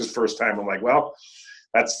it. It was his first time. I'm like, well,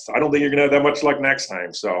 I don't think you're going to have that much luck next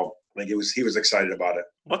time. So Like he was excited about it.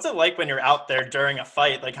 What's it like when you're out there during a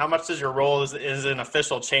fight? Like, how much does your role as an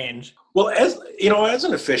official change? Well, as you know, as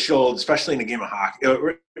an official, especially in a game of hockey,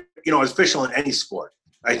 as official in any sport,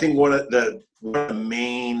 I think one of the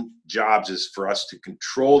main jobs is for us to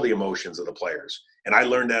control the emotions of the players. And I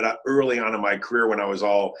learned that early on in my career when I was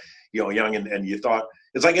all, young, and you thought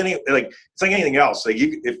it's like anything else. Like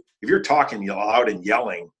if you're talking loud and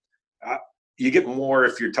yelling, you get more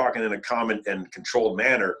if you're talking in a calm and controlled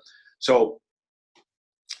manner. So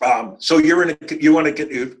you want to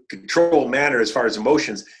get a controlled manner as far as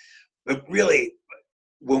emotions. But really,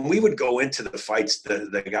 when we would go into the fights,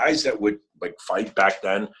 the guys that would like fight back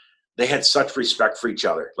then, they had such respect for each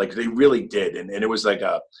other. Like they really did. And it was like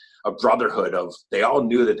a brotherhood of, they all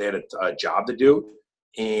knew that they had a job to do.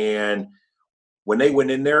 And when they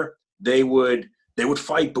went in there, they would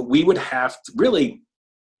fight, but we would have to really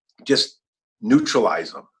just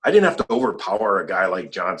neutralize them. I didn't have to overpower a guy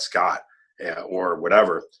like John Scott or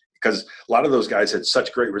whatever, because a lot of those guys had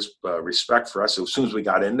such great respect for us. So as soon as we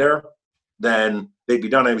got in there, then they'd be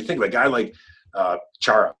done. I mean, think of a guy like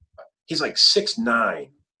Chara. He's like 6'9",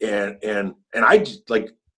 and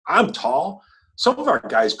I'm tall. Some of our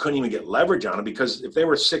guys couldn't even get leverage on him because if they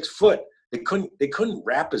were 6 foot, they couldn't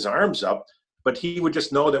wrap his arms up. But he would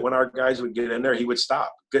just know that when our guys would get in there, he would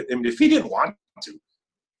stop. I mean, if he didn't want to,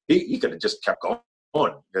 he could have just kept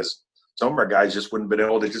going, because some of our guys just wouldn't have been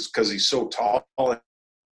able to, just because he's so tall and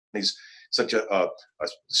he's such a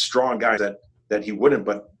strong guy that he wouldn't.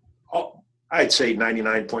 But I'd say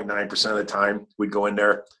 99.9% of the time we'd go in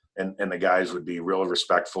there and the guys would be real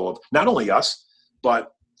respectful of not only us,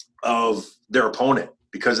 but of their opponent,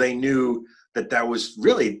 because they knew that was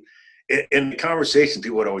really – in the conversation,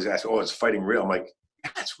 people would always ask, "Oh, is fighting real?" I'm like,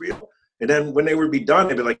 "Yeah, it's real." And then when they would be done,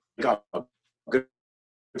 they'd be like, "Oh, good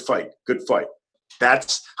fight.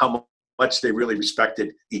 That's how much they really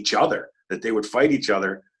respected each other, that they would fight each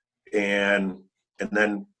other and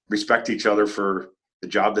then respect each other for the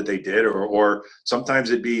job that they did. Or sometimes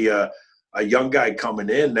it'd be a young guy coming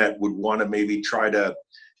in that would want to maybe try to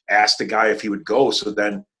ask the guy if he would go. So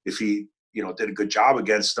then if he, did a good job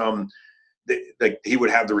against them, he would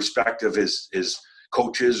have the respect of his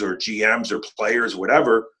coaches or GMs or players,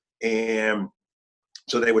 whatever. And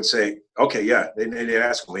so they would say, okay, yeah. They'd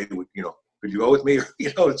ask him, maybe, could you go with me? Or,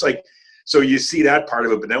 it's like, so you see that part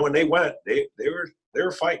of it. But then when they went, they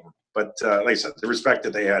were fighting. But like I said, the respect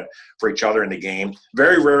that they had for each other in the game,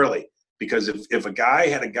 very rarely, because if a guy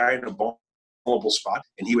had a guy in a vulnerable spot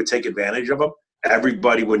and he would take advantage of him,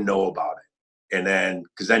 everybody would know about it. And then,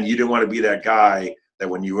 because then you didn't want to be that guy that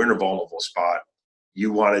when you were in a vulnerable spot,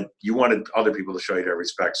 you wanted other people to show you their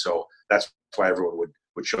respect. So that's why everyone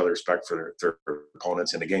would show their respect for their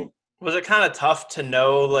opponents in the game. Was it kind of tough to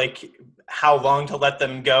know, like, how long to let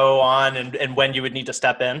them go on and when you would need to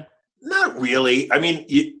step in? Not really. I mean,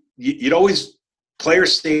 you'd always – player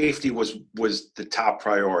safety was the top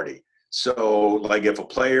priority. So, like, if a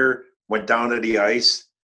player went down to the ice,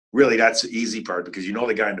 really that's the easy part, because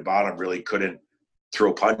the guy in the bottom really couldn't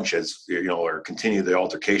throw punches, or continue the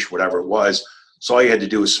altercation, whatever it was. So all you had to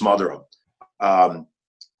do was smother them.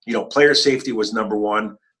 Player safety was number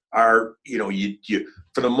one. You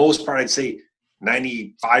for the most part, I'd say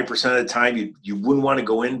 95% of the time, you wouldn't want to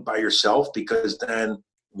go in by yourself, because then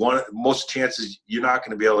most chances you're not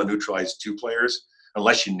going to be able to neutralize two players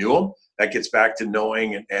unless you knew them. That gets back to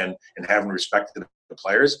knowing and having respect to the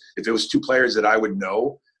players. If it was two players that I would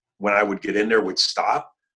know when I would get in there would stop,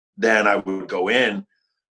 then I would go in,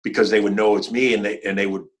 because they would know it's me, and they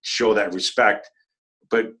would show that respect.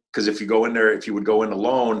 But because if you would go in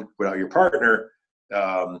alone without your partner,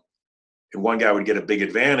 and one guy would get a big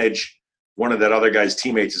advantage, one of that other guy's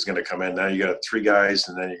teammates is going to come in. Now you got 3 guys,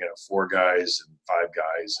 and then you got 4 guys and 5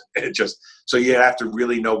 guys. And it just, so you have to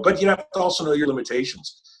really know, but you have to also know your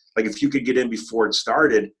limitations. Like if you could get in before it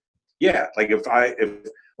started, yeah. Like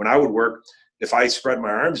when I would work, if I spread my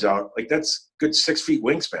arms out, like that's good 6 feet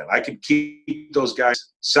wingspan. I could keep those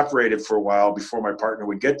guys separated for a while before my partner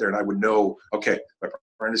would get there, and I would know, okay, my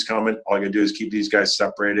partner's coming. All I got to do is keep these guys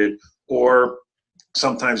separated. Or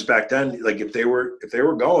sometimes back then, like if they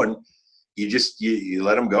were going, you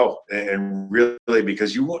let them go, and really,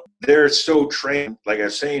 because they're so trained. Like I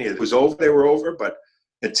was saying, it was over, they were over, but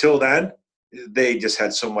until then, they just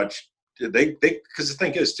had so much. Because the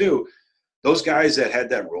thing is too, those guys that had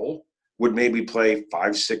that role would maybe play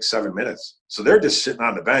 5, 6, 7 minutes. So they're just sitting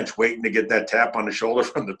on the bench waiting to get that tap on the shoulder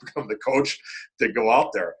from the coach to go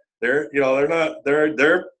out there. They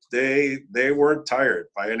weren't tired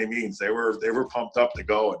by any means. They were pumped up to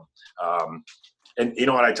go. And you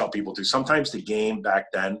know what I tell people too, sometimes the game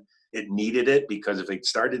back then, it needed it, because if it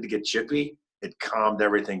started to get chippy, it calmed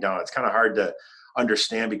everything down. It's kind of hard to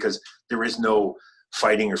understand because there is no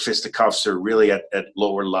fighting or fisticuffs or really at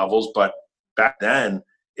lower levels. But back then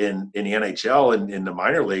in the NHL and in the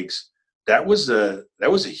minor leagues, that was a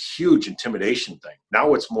huge intimidation thing.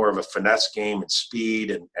 Now it's more of a finesse game and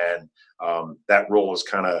speed, and that role is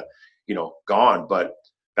kind of, gone. But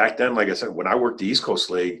back then, like I said, when I worked the East Coast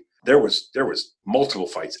League, there was multiple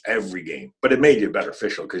fights every game, but it made you a better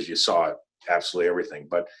official because you saw absolutely everything.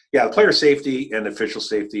 But yeah, the player safety and official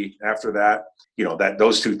safety after that, that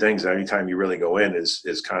those two things, anytime you really go in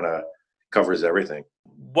is kind of covers everything.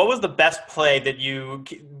 What was the best play that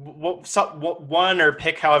one, or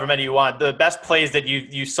pick however many you want, the best plays that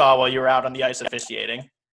you saw while you were out on the ice officiating?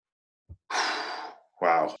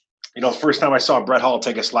 Wow. The first time I saw Brett Hull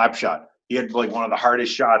take a slap shot, he had like one of the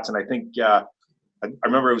hardest shots. And I think, I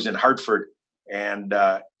remember it was in Hartford, and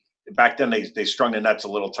back then they strung the nets a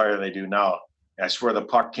little tighter than they do now. And I swear the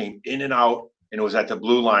puck came in and out, and it was at the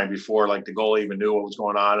blue line before like the goalie even knew what was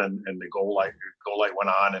going on, and the goal light went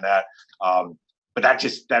on, and that. But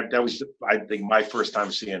that was, I think, my first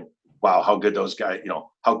time seeing, wow, how good those guys,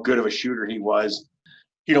 how good of a shooter he was.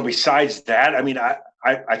 Besides that, I mean,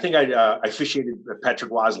 I think I officiated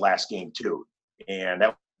Patrick Waugh's last game too, and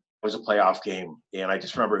that was a playoff game. And I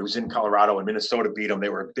just remember it was in Colorado, and Minnesota beat them. They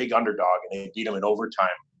were a big underdog, and they beat them in overtime.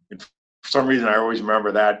 And for some reason, I always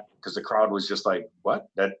remember that because the crowd was just like, "What?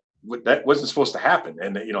 That wasn't supposed to happen."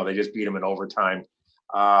 And they just beat them in overtime.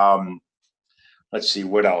 Let's see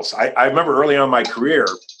what else. I remember early on in my career,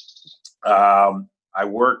 I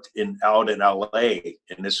worked out in LA,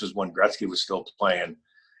 and this was when Gretzky was still playing,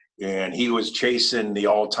 and he was chasing the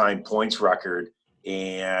all-time points record.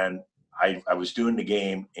 And I was doing the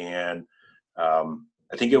game, and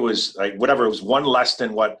I think it was like whatever, it was one less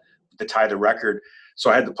than what to tie the record. So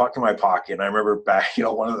I had the puck in my pocket, and I remember back,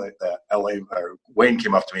 one of the LA, Wayne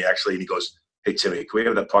came up to me actually, and he goes, "Hey Timmy, can we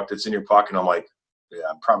have that puck that's in your pocket?" And I'm like,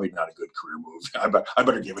 yeah, probably not a good career move. I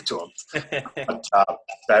better give it to him. But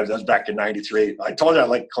that was back in '93. I told you I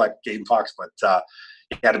like collect game pucks, but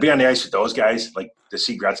to be on the ice with those guys, like to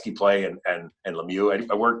see Gretzky play and Lemieux.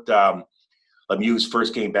 I worked Lemieux's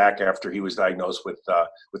first game back after he was diagnosed with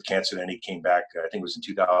cancer. Then he came back. I think it was in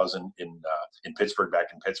 2000 in Pittsburgh, back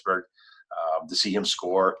in Pittsburgh, to see him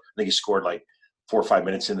score. I think he scored like 4 or 5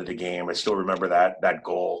 minutes into the game. I still remember that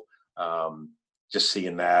goal. Just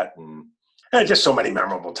seeing that, and just so many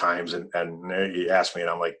memorable times. And you asked me,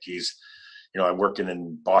 and I'm like, geez, I'm working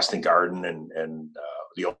in Boston Garden and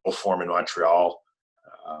the Old Forum in Montreal.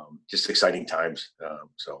 Just exciting times.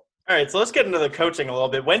 All right, so let's get into the coaching a little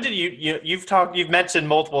bit. When did you've mentioned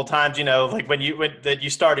multiple times, like when you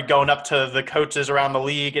started going up to the coaches around the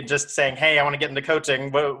league and just saying, "Hey, I want to get into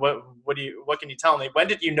coaching." What can you tell me? When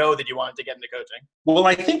did you know that you wanted to get into coaching? Well,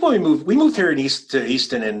 I think when we moved here to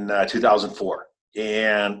Easton in 2004,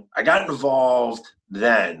 and I got involved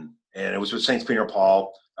then, and it was with St. Peter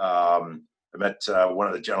Paul. I met one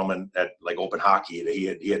of the gentlemen at like Open Hockey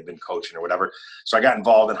that he had been coaching or whatever. So I got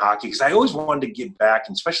involved in hockey because I always wanted to give back,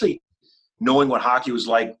 and especially knowing what hockey was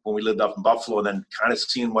like when we lived up in Buffalo, and then kind of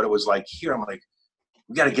seeing what it was like here. I'm like,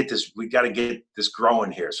 we got to get this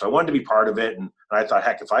growing here. So I wanted to be part of it, and I thought,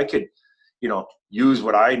 heck, if I could, use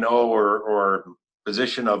what I know or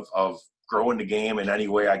position of growing the game in any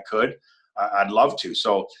way I could, I'd love to.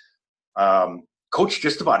 So coach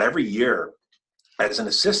just about every year as an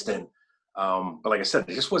assistant. But like I said,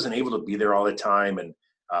 I just wasn't able to be there all the time. And,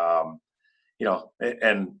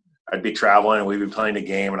 and I'd be traveling, and we'd be playing the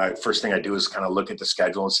game. And first thing I do is kind of look at the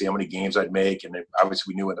schedule and see how many games I'd make. And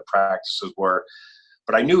obviously we knew when the practices were,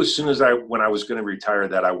 but I knew as soon as when I was going to retire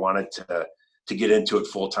that I wanted to get into it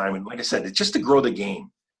full time. And like I said, it's just to grow the game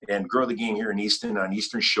here in Easton, on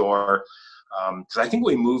Eastern Shore. Cause I think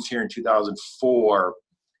when we moved here in 2004, it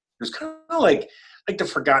was kind of like the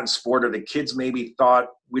forgotten sport, or the kids maybe thought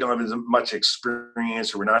we don't have as much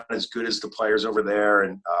experience, or we're not as good as the players over there.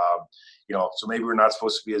 And, so maybe we're not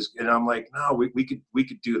supposed to be and I'm like, no, we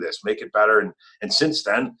could do this, make it better. And since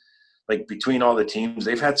then, like between all the teams,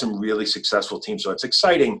 they've had some really successful teams. So it's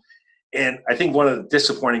exciting. And I think one of the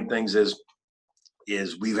disappointing things is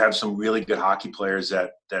we have some really good hockey players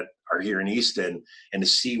that are here in Easton, and to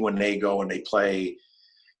see when they go and they play,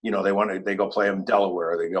 they go play in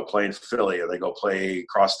Delaware, or they go play in Philly, or they go play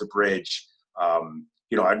across the bridge.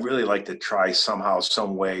 I'd really like to try somehow,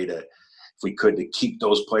 some way if we could, to keep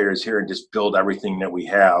those players here and just build everything that we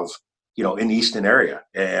have, in the Easton area,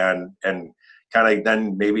 and kind of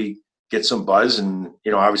then maybe get some buzz. And,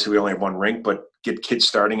 obviously we only have one rink, but get kids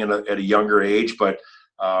starting at a younger age. But,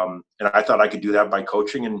 and I thought I could do that by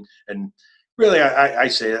coaching, and really I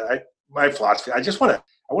say my philosophy,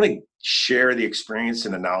 I I want to share the experience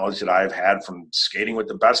and the knowledge that I've had from skating with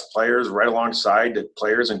the best players right alongside the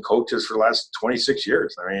players and coaches for the last 26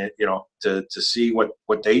 years. I mean, to see what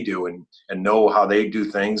they do and know how they do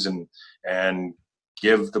things and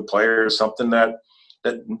give the players something that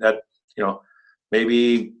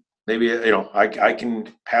maybe I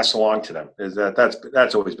can pass along to them.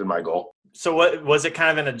 That's always been my goal. So what was it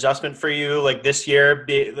kind of an adjustment for you, like this year?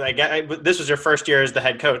 This was your first year as the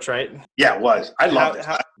head coach, right? Yeah, it was. I loved it.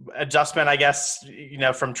 Adjustment, I guess,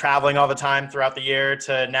 from traveling all the time throughout the year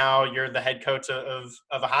to now you're the head coach of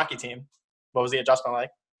a hockey team. What was the adjustment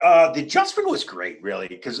like? The adjustment was great, really,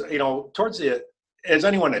 because as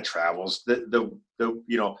anyone that travels,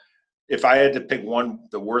 if I had to pick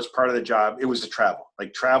the worst part of the job, it was the travel.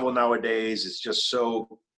 Like travel nowadays is just so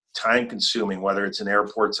time consuming, whether it's in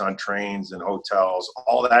airports, on trains and hotels,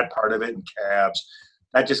 all that part of it, and cabs.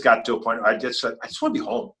 That just got to a point where I just want to be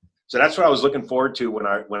home. So that's what I was looking forward to when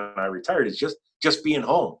I retired, is just being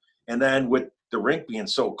home. And then with the rink being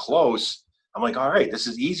so close, I'm like, all right, this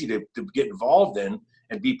is easy to get involved in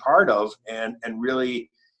and be part of, and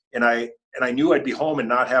really, and I knew I'd be home and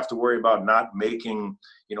not have to worry about not making,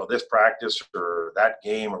 this practice or that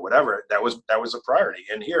game or whatever. That was a priority.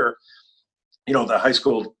 And here, the high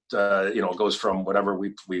school, goes from whatever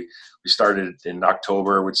we started in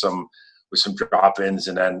October with some drop-ins,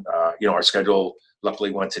 and then our schedule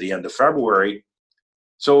luckily went to the end of February.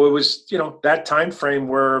 So it was that time frame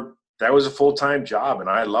where that was a full-time job, and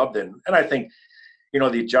I loved it. And I think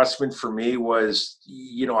the adjustment for me was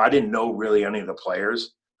I didn't know really any of the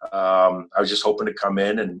players. I was just hoping to come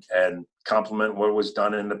in and complement what was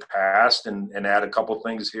done in the past and add a couple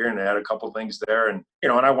things here and add a couple things there, and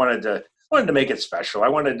and I wanted to make it special. I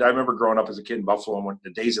remember growing up as a kid in Buffalo, and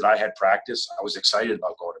the days that I had practice, I was excited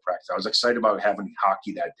about going to practice. I was excited about having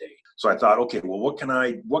hockey that day. So I thought, okay, well, what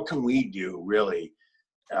can we do really,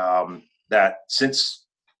 that since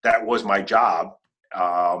that was my job,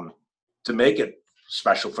 to make it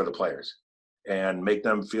special for the players and make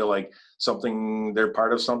them feel like they're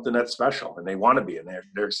part of something that's special and they want to be, and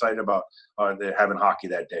they're excited about having hockey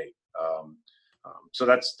that day. So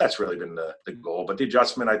that's really been the goal. But the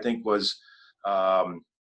adjustment, I think, was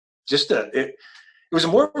it was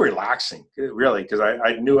more relaxing, really, because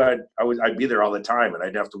I knew I'd be there all the time, and I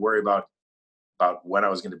didn't have to worry about when I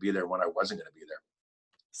was going to be there, when I wasn't going to be there.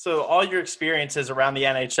 So all your experiences around the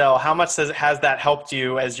NHL, how much has that helped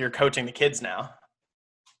you as you're coaching the kids now?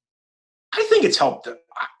 I think it's helped.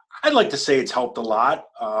 I'd like to say it's helped a lot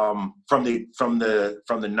from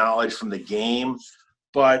the knowledge from the game,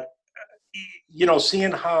 but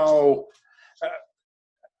seeing how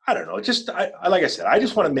I don't know. Just like I said, I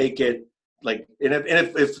just want to make it like, and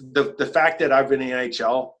if the fact that I've been in the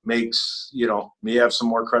NHL makes me have some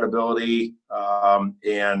more credibility,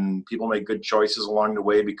 and people make good choices along the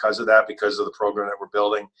way because of the program that we're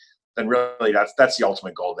building, then really that's the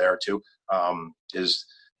ultimate goal there too, is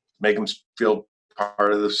make them feel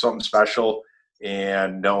part of something special,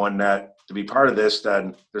 and knowing that to be part of this,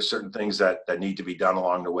 then there's certain things that need to be done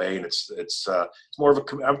along the way. And it's more of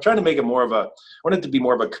I'm trying to make it more of I want it to be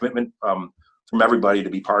more of a commitment from everybody to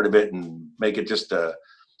be part of it, and make it just a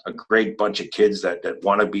great bunch of kids that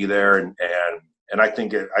want to be there. And I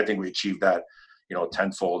think we achieved that,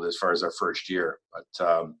 tenfold as far as our first year.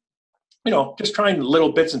 But, just trying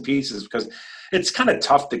little bits and pieces, because it's kind of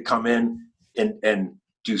tough to come in and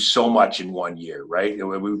do so much in 1 year, right?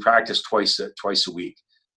 We practice twice a week,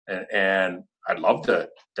 and I'd love to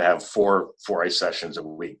have four ice sessions a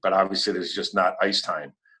week, but obviously there's just not ice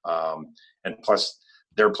time. And plus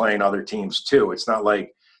they're playing other teams too. It's not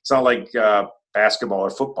like basketball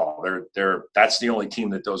or football. That's the only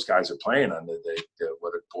team that those guys are playing on,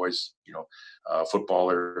 whether boys,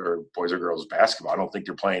 football or boys or girls basketball. I don't think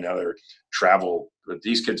they're playing other travel, but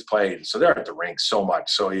these kids play, so they're at the rink so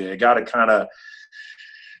much. So you got to kind of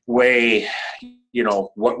weigh,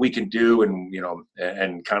 what we can do,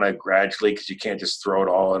 and kind of gradually, because you can't just throw it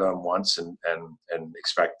all at them once and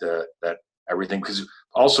expect that everything. Because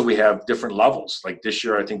also we have different levels. Like this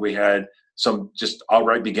year, I think we had some just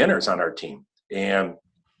outright beginners on our team, and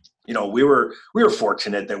we were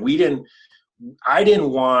fortunate that I didn't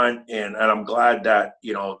want, and I'm glad that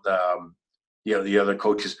the other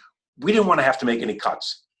coaches, we didn't want to have to make any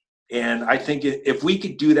cuts. And I think if we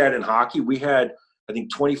could do that in hockey, we had, I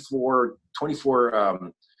think, 24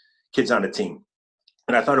 kids on the team.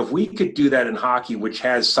 And I thought if we could do that in hockey, which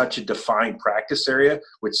has such a defined practice area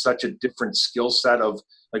with such a different skill set of,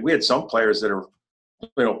 like, we had some players that are,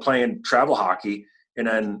 playing travel hockey, and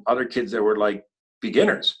then other kids that were like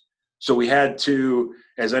beginners. So we had to,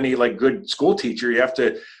 as any like good school teacher, you have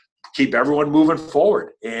to keep everyone moving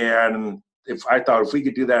forward. And if I thought if we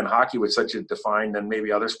could do that in hockey with such a defined, then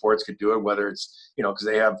maybe other sports could do it, whether it's, because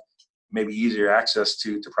they have maybe easier access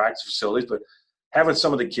to practice facilities, but having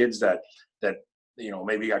some of the kids that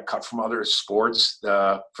maybe got cut from other sports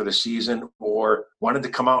for the season or wanted to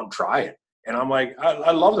come out and try it. And I'm like,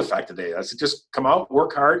 I love the fact that I said, just come out,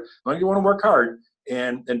 work hard. As long as you want to work hard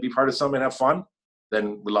and be part of something and have fun,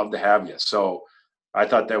 then we'd love to have you. So I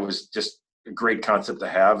thought that was just a great concept to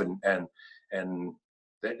have. And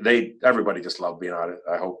everybody just loved being on it,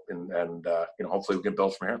 I hope. And hopefully we can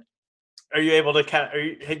build from here. Are you able to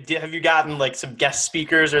have you gotten like some guest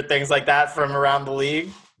speakers or things like that from around the league?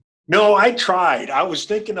 No, I tried. I was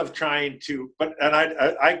thinking of trying to, and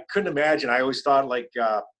I couldn't imagine. I always thought like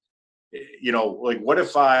what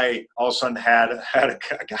if I all of a sudden had a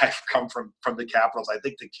guy come from the Capitals? I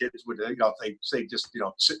think the kids would, if they say just,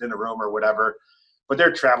 sitting in a room or whatever, but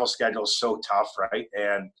their travel schedule is so tough, right?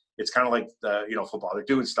 And it's kind of like the, football. They're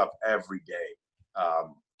doing stuff every day.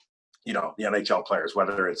 The NHL players,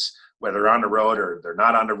 whether they're on the road or they're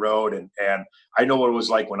not on the road. And I know what it was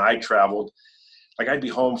like when I traveled. Like I'd be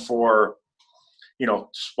home for,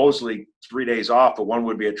 supposedly 3 days off, but one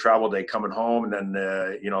would be a travel day coming home. And then,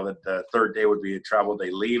 the third day would be a travel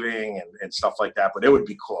day leaving and stuff like that. But it would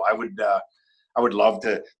be cool. I would love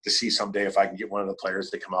to see someday if I can get one of the players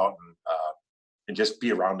to come out and just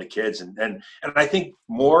be around the kids. And I think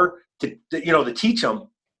more to teach them,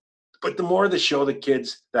 but the more to show the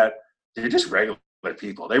kids that they're just regular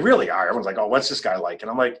people. They really are. Everyone's like, oh, what's this guy like?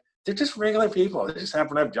 And I'm like, they're just regular people. They just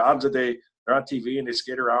happen to have jobs that they're on TV and they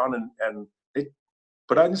skate around and they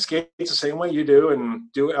put on the skates the same way you do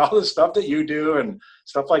and do all the stuff that you do and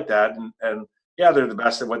stuff like that. And yeah, they're the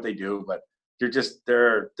best at what they do, but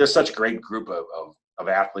they're such a great group of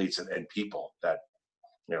athletes and people that,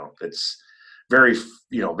 it's very,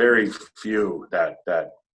 very few that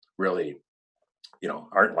really,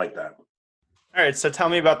 aren't like that. All right. So tell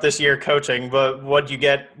me about this year coaching, but what do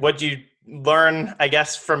you learn, I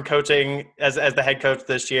guess, from coaching as the head coach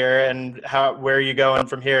this year, and where are you going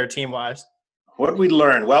from here team wise? What did we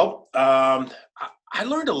learn? Well, I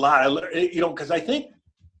learned a lot. Because I think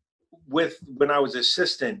when I was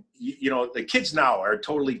assistant, the kids now are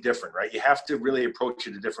totally different, right? You have to really approach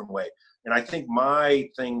it a different way. And I think my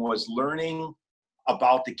thing was learning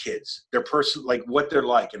about the kids, their person, like what they're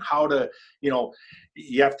like and how to,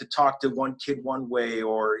 you have to talk to one kid one way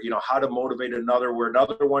or, how to motivate another where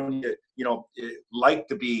another one, like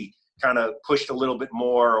to be kind of pushed a little bit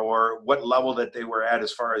more or what level that they were at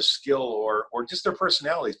as far as skill or just their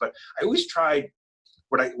personalities. But I always tried,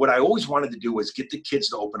 what I always wanted to do was get the kids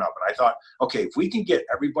to open up. And I thought, okay, if we can get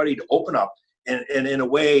everybody to open up and in a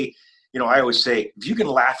way, I always say, if you can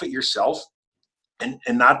laugh at yourself and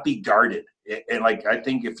not be guarded. And like, I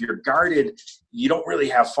think if you're guarded, you don't really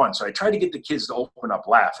have fun. So I try to get the kids to open up,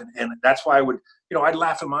 laugh. And that's why I would, I'd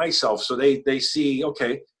laugh at myself. So they see,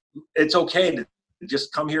 okay, it's okay to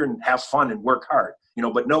just come here and have fun and work hard,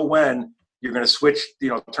 but know when you're going to switch,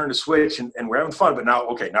 turn the switch and we're having fun. But now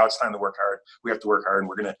it's time to work hard. We have to work hard and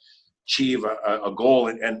we're going to achieve a goal.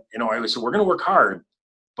 And I always say, we're going to work hard,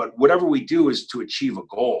 but whatever we do is to achieve a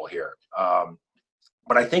goal here.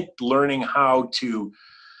 But I think learning how to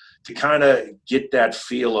kind of get that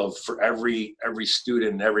feel of for every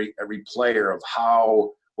student, every player of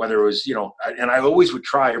how, whether it was, and I always would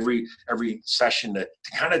try every session to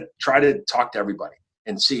kind of try to talk to everybody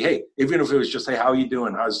and see, hey, even if it was just, hey, how are you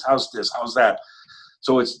doing? How's this? How's that?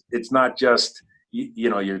 So it's not just,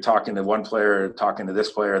 you're talking to one player, talking to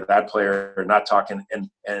this player, that player, not talking.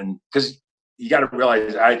 And because you got to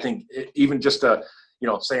realize, I think even just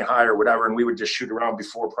saying hi or whatever, and we would just shoot around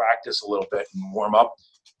before practice a little bit and warm up.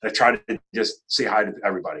 And I tried to just say hi to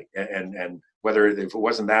everybody, and whether if it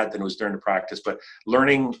wasn't that, then it was during the practice. But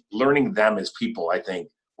learning them as people, I think,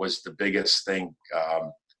 was the biggest thing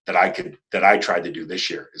that I tried to do this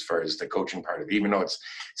year as far as the coaching part of it. Even though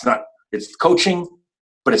it's coaching,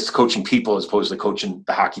 but it's coaching people as opposed to coaching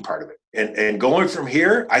the hockey part of it. And going from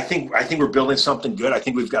here, I think we're building something good. I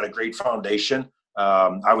think we've got a great foundation.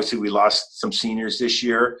 Obviously, we lost some seniors this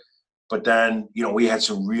year, but then we had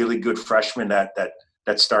some really good freshmen that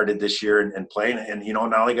started this year and playing, and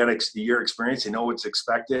now they got a year experience. They know what's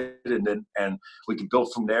expected, and we can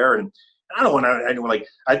build from there. And I don't want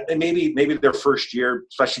to maybe their first year,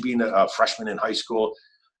 especially being a freshman in high school,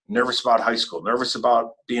 nervous about high school, nervous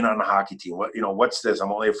about being on the hockey team. What's this?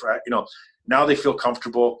 I'm only a now they feel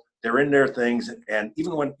comfortable. They're in their things, and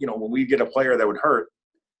even when we get a player that would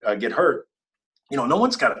get hurt, no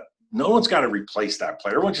one's got to replace that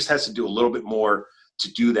player. Everyone just has to do a little bit more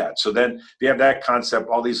to do that. So then if you have that concept,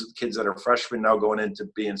 all these kids that are freshmen now going into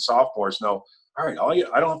being sophomores know, all all right,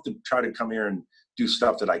 I don't have to try to come here and do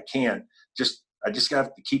stuff that I can't. I just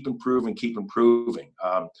have to keep improving.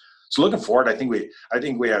 So looking forward, I think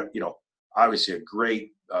we have, obviously a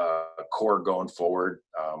great core going forward,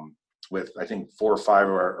 with I think 4 or 5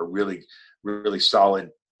 are really, really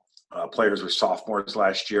solid players were sophomores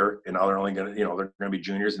last year, and now they're only going to, they're going to be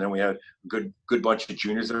juniors. And then we have a good bunch of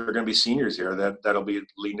juniors that are going to be seniors here that'll be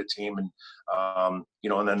leading the team. And,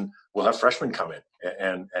 and then we'll have freshmen come in,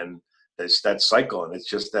 and it's that cycle. And it's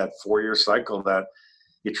just that 4-year cycle that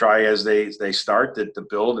you try as they start to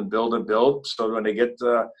build and build and build. So when they get,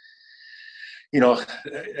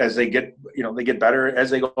 as they get, they get better as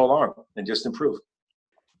they go along and just improve.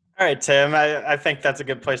 All right, Tim, I think that's a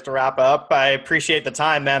good place to wrap up. I appreciate the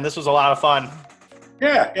time, man. This was a lot of fun.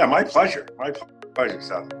 Yeah, my pleasure. My pleasure,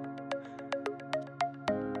 Seth.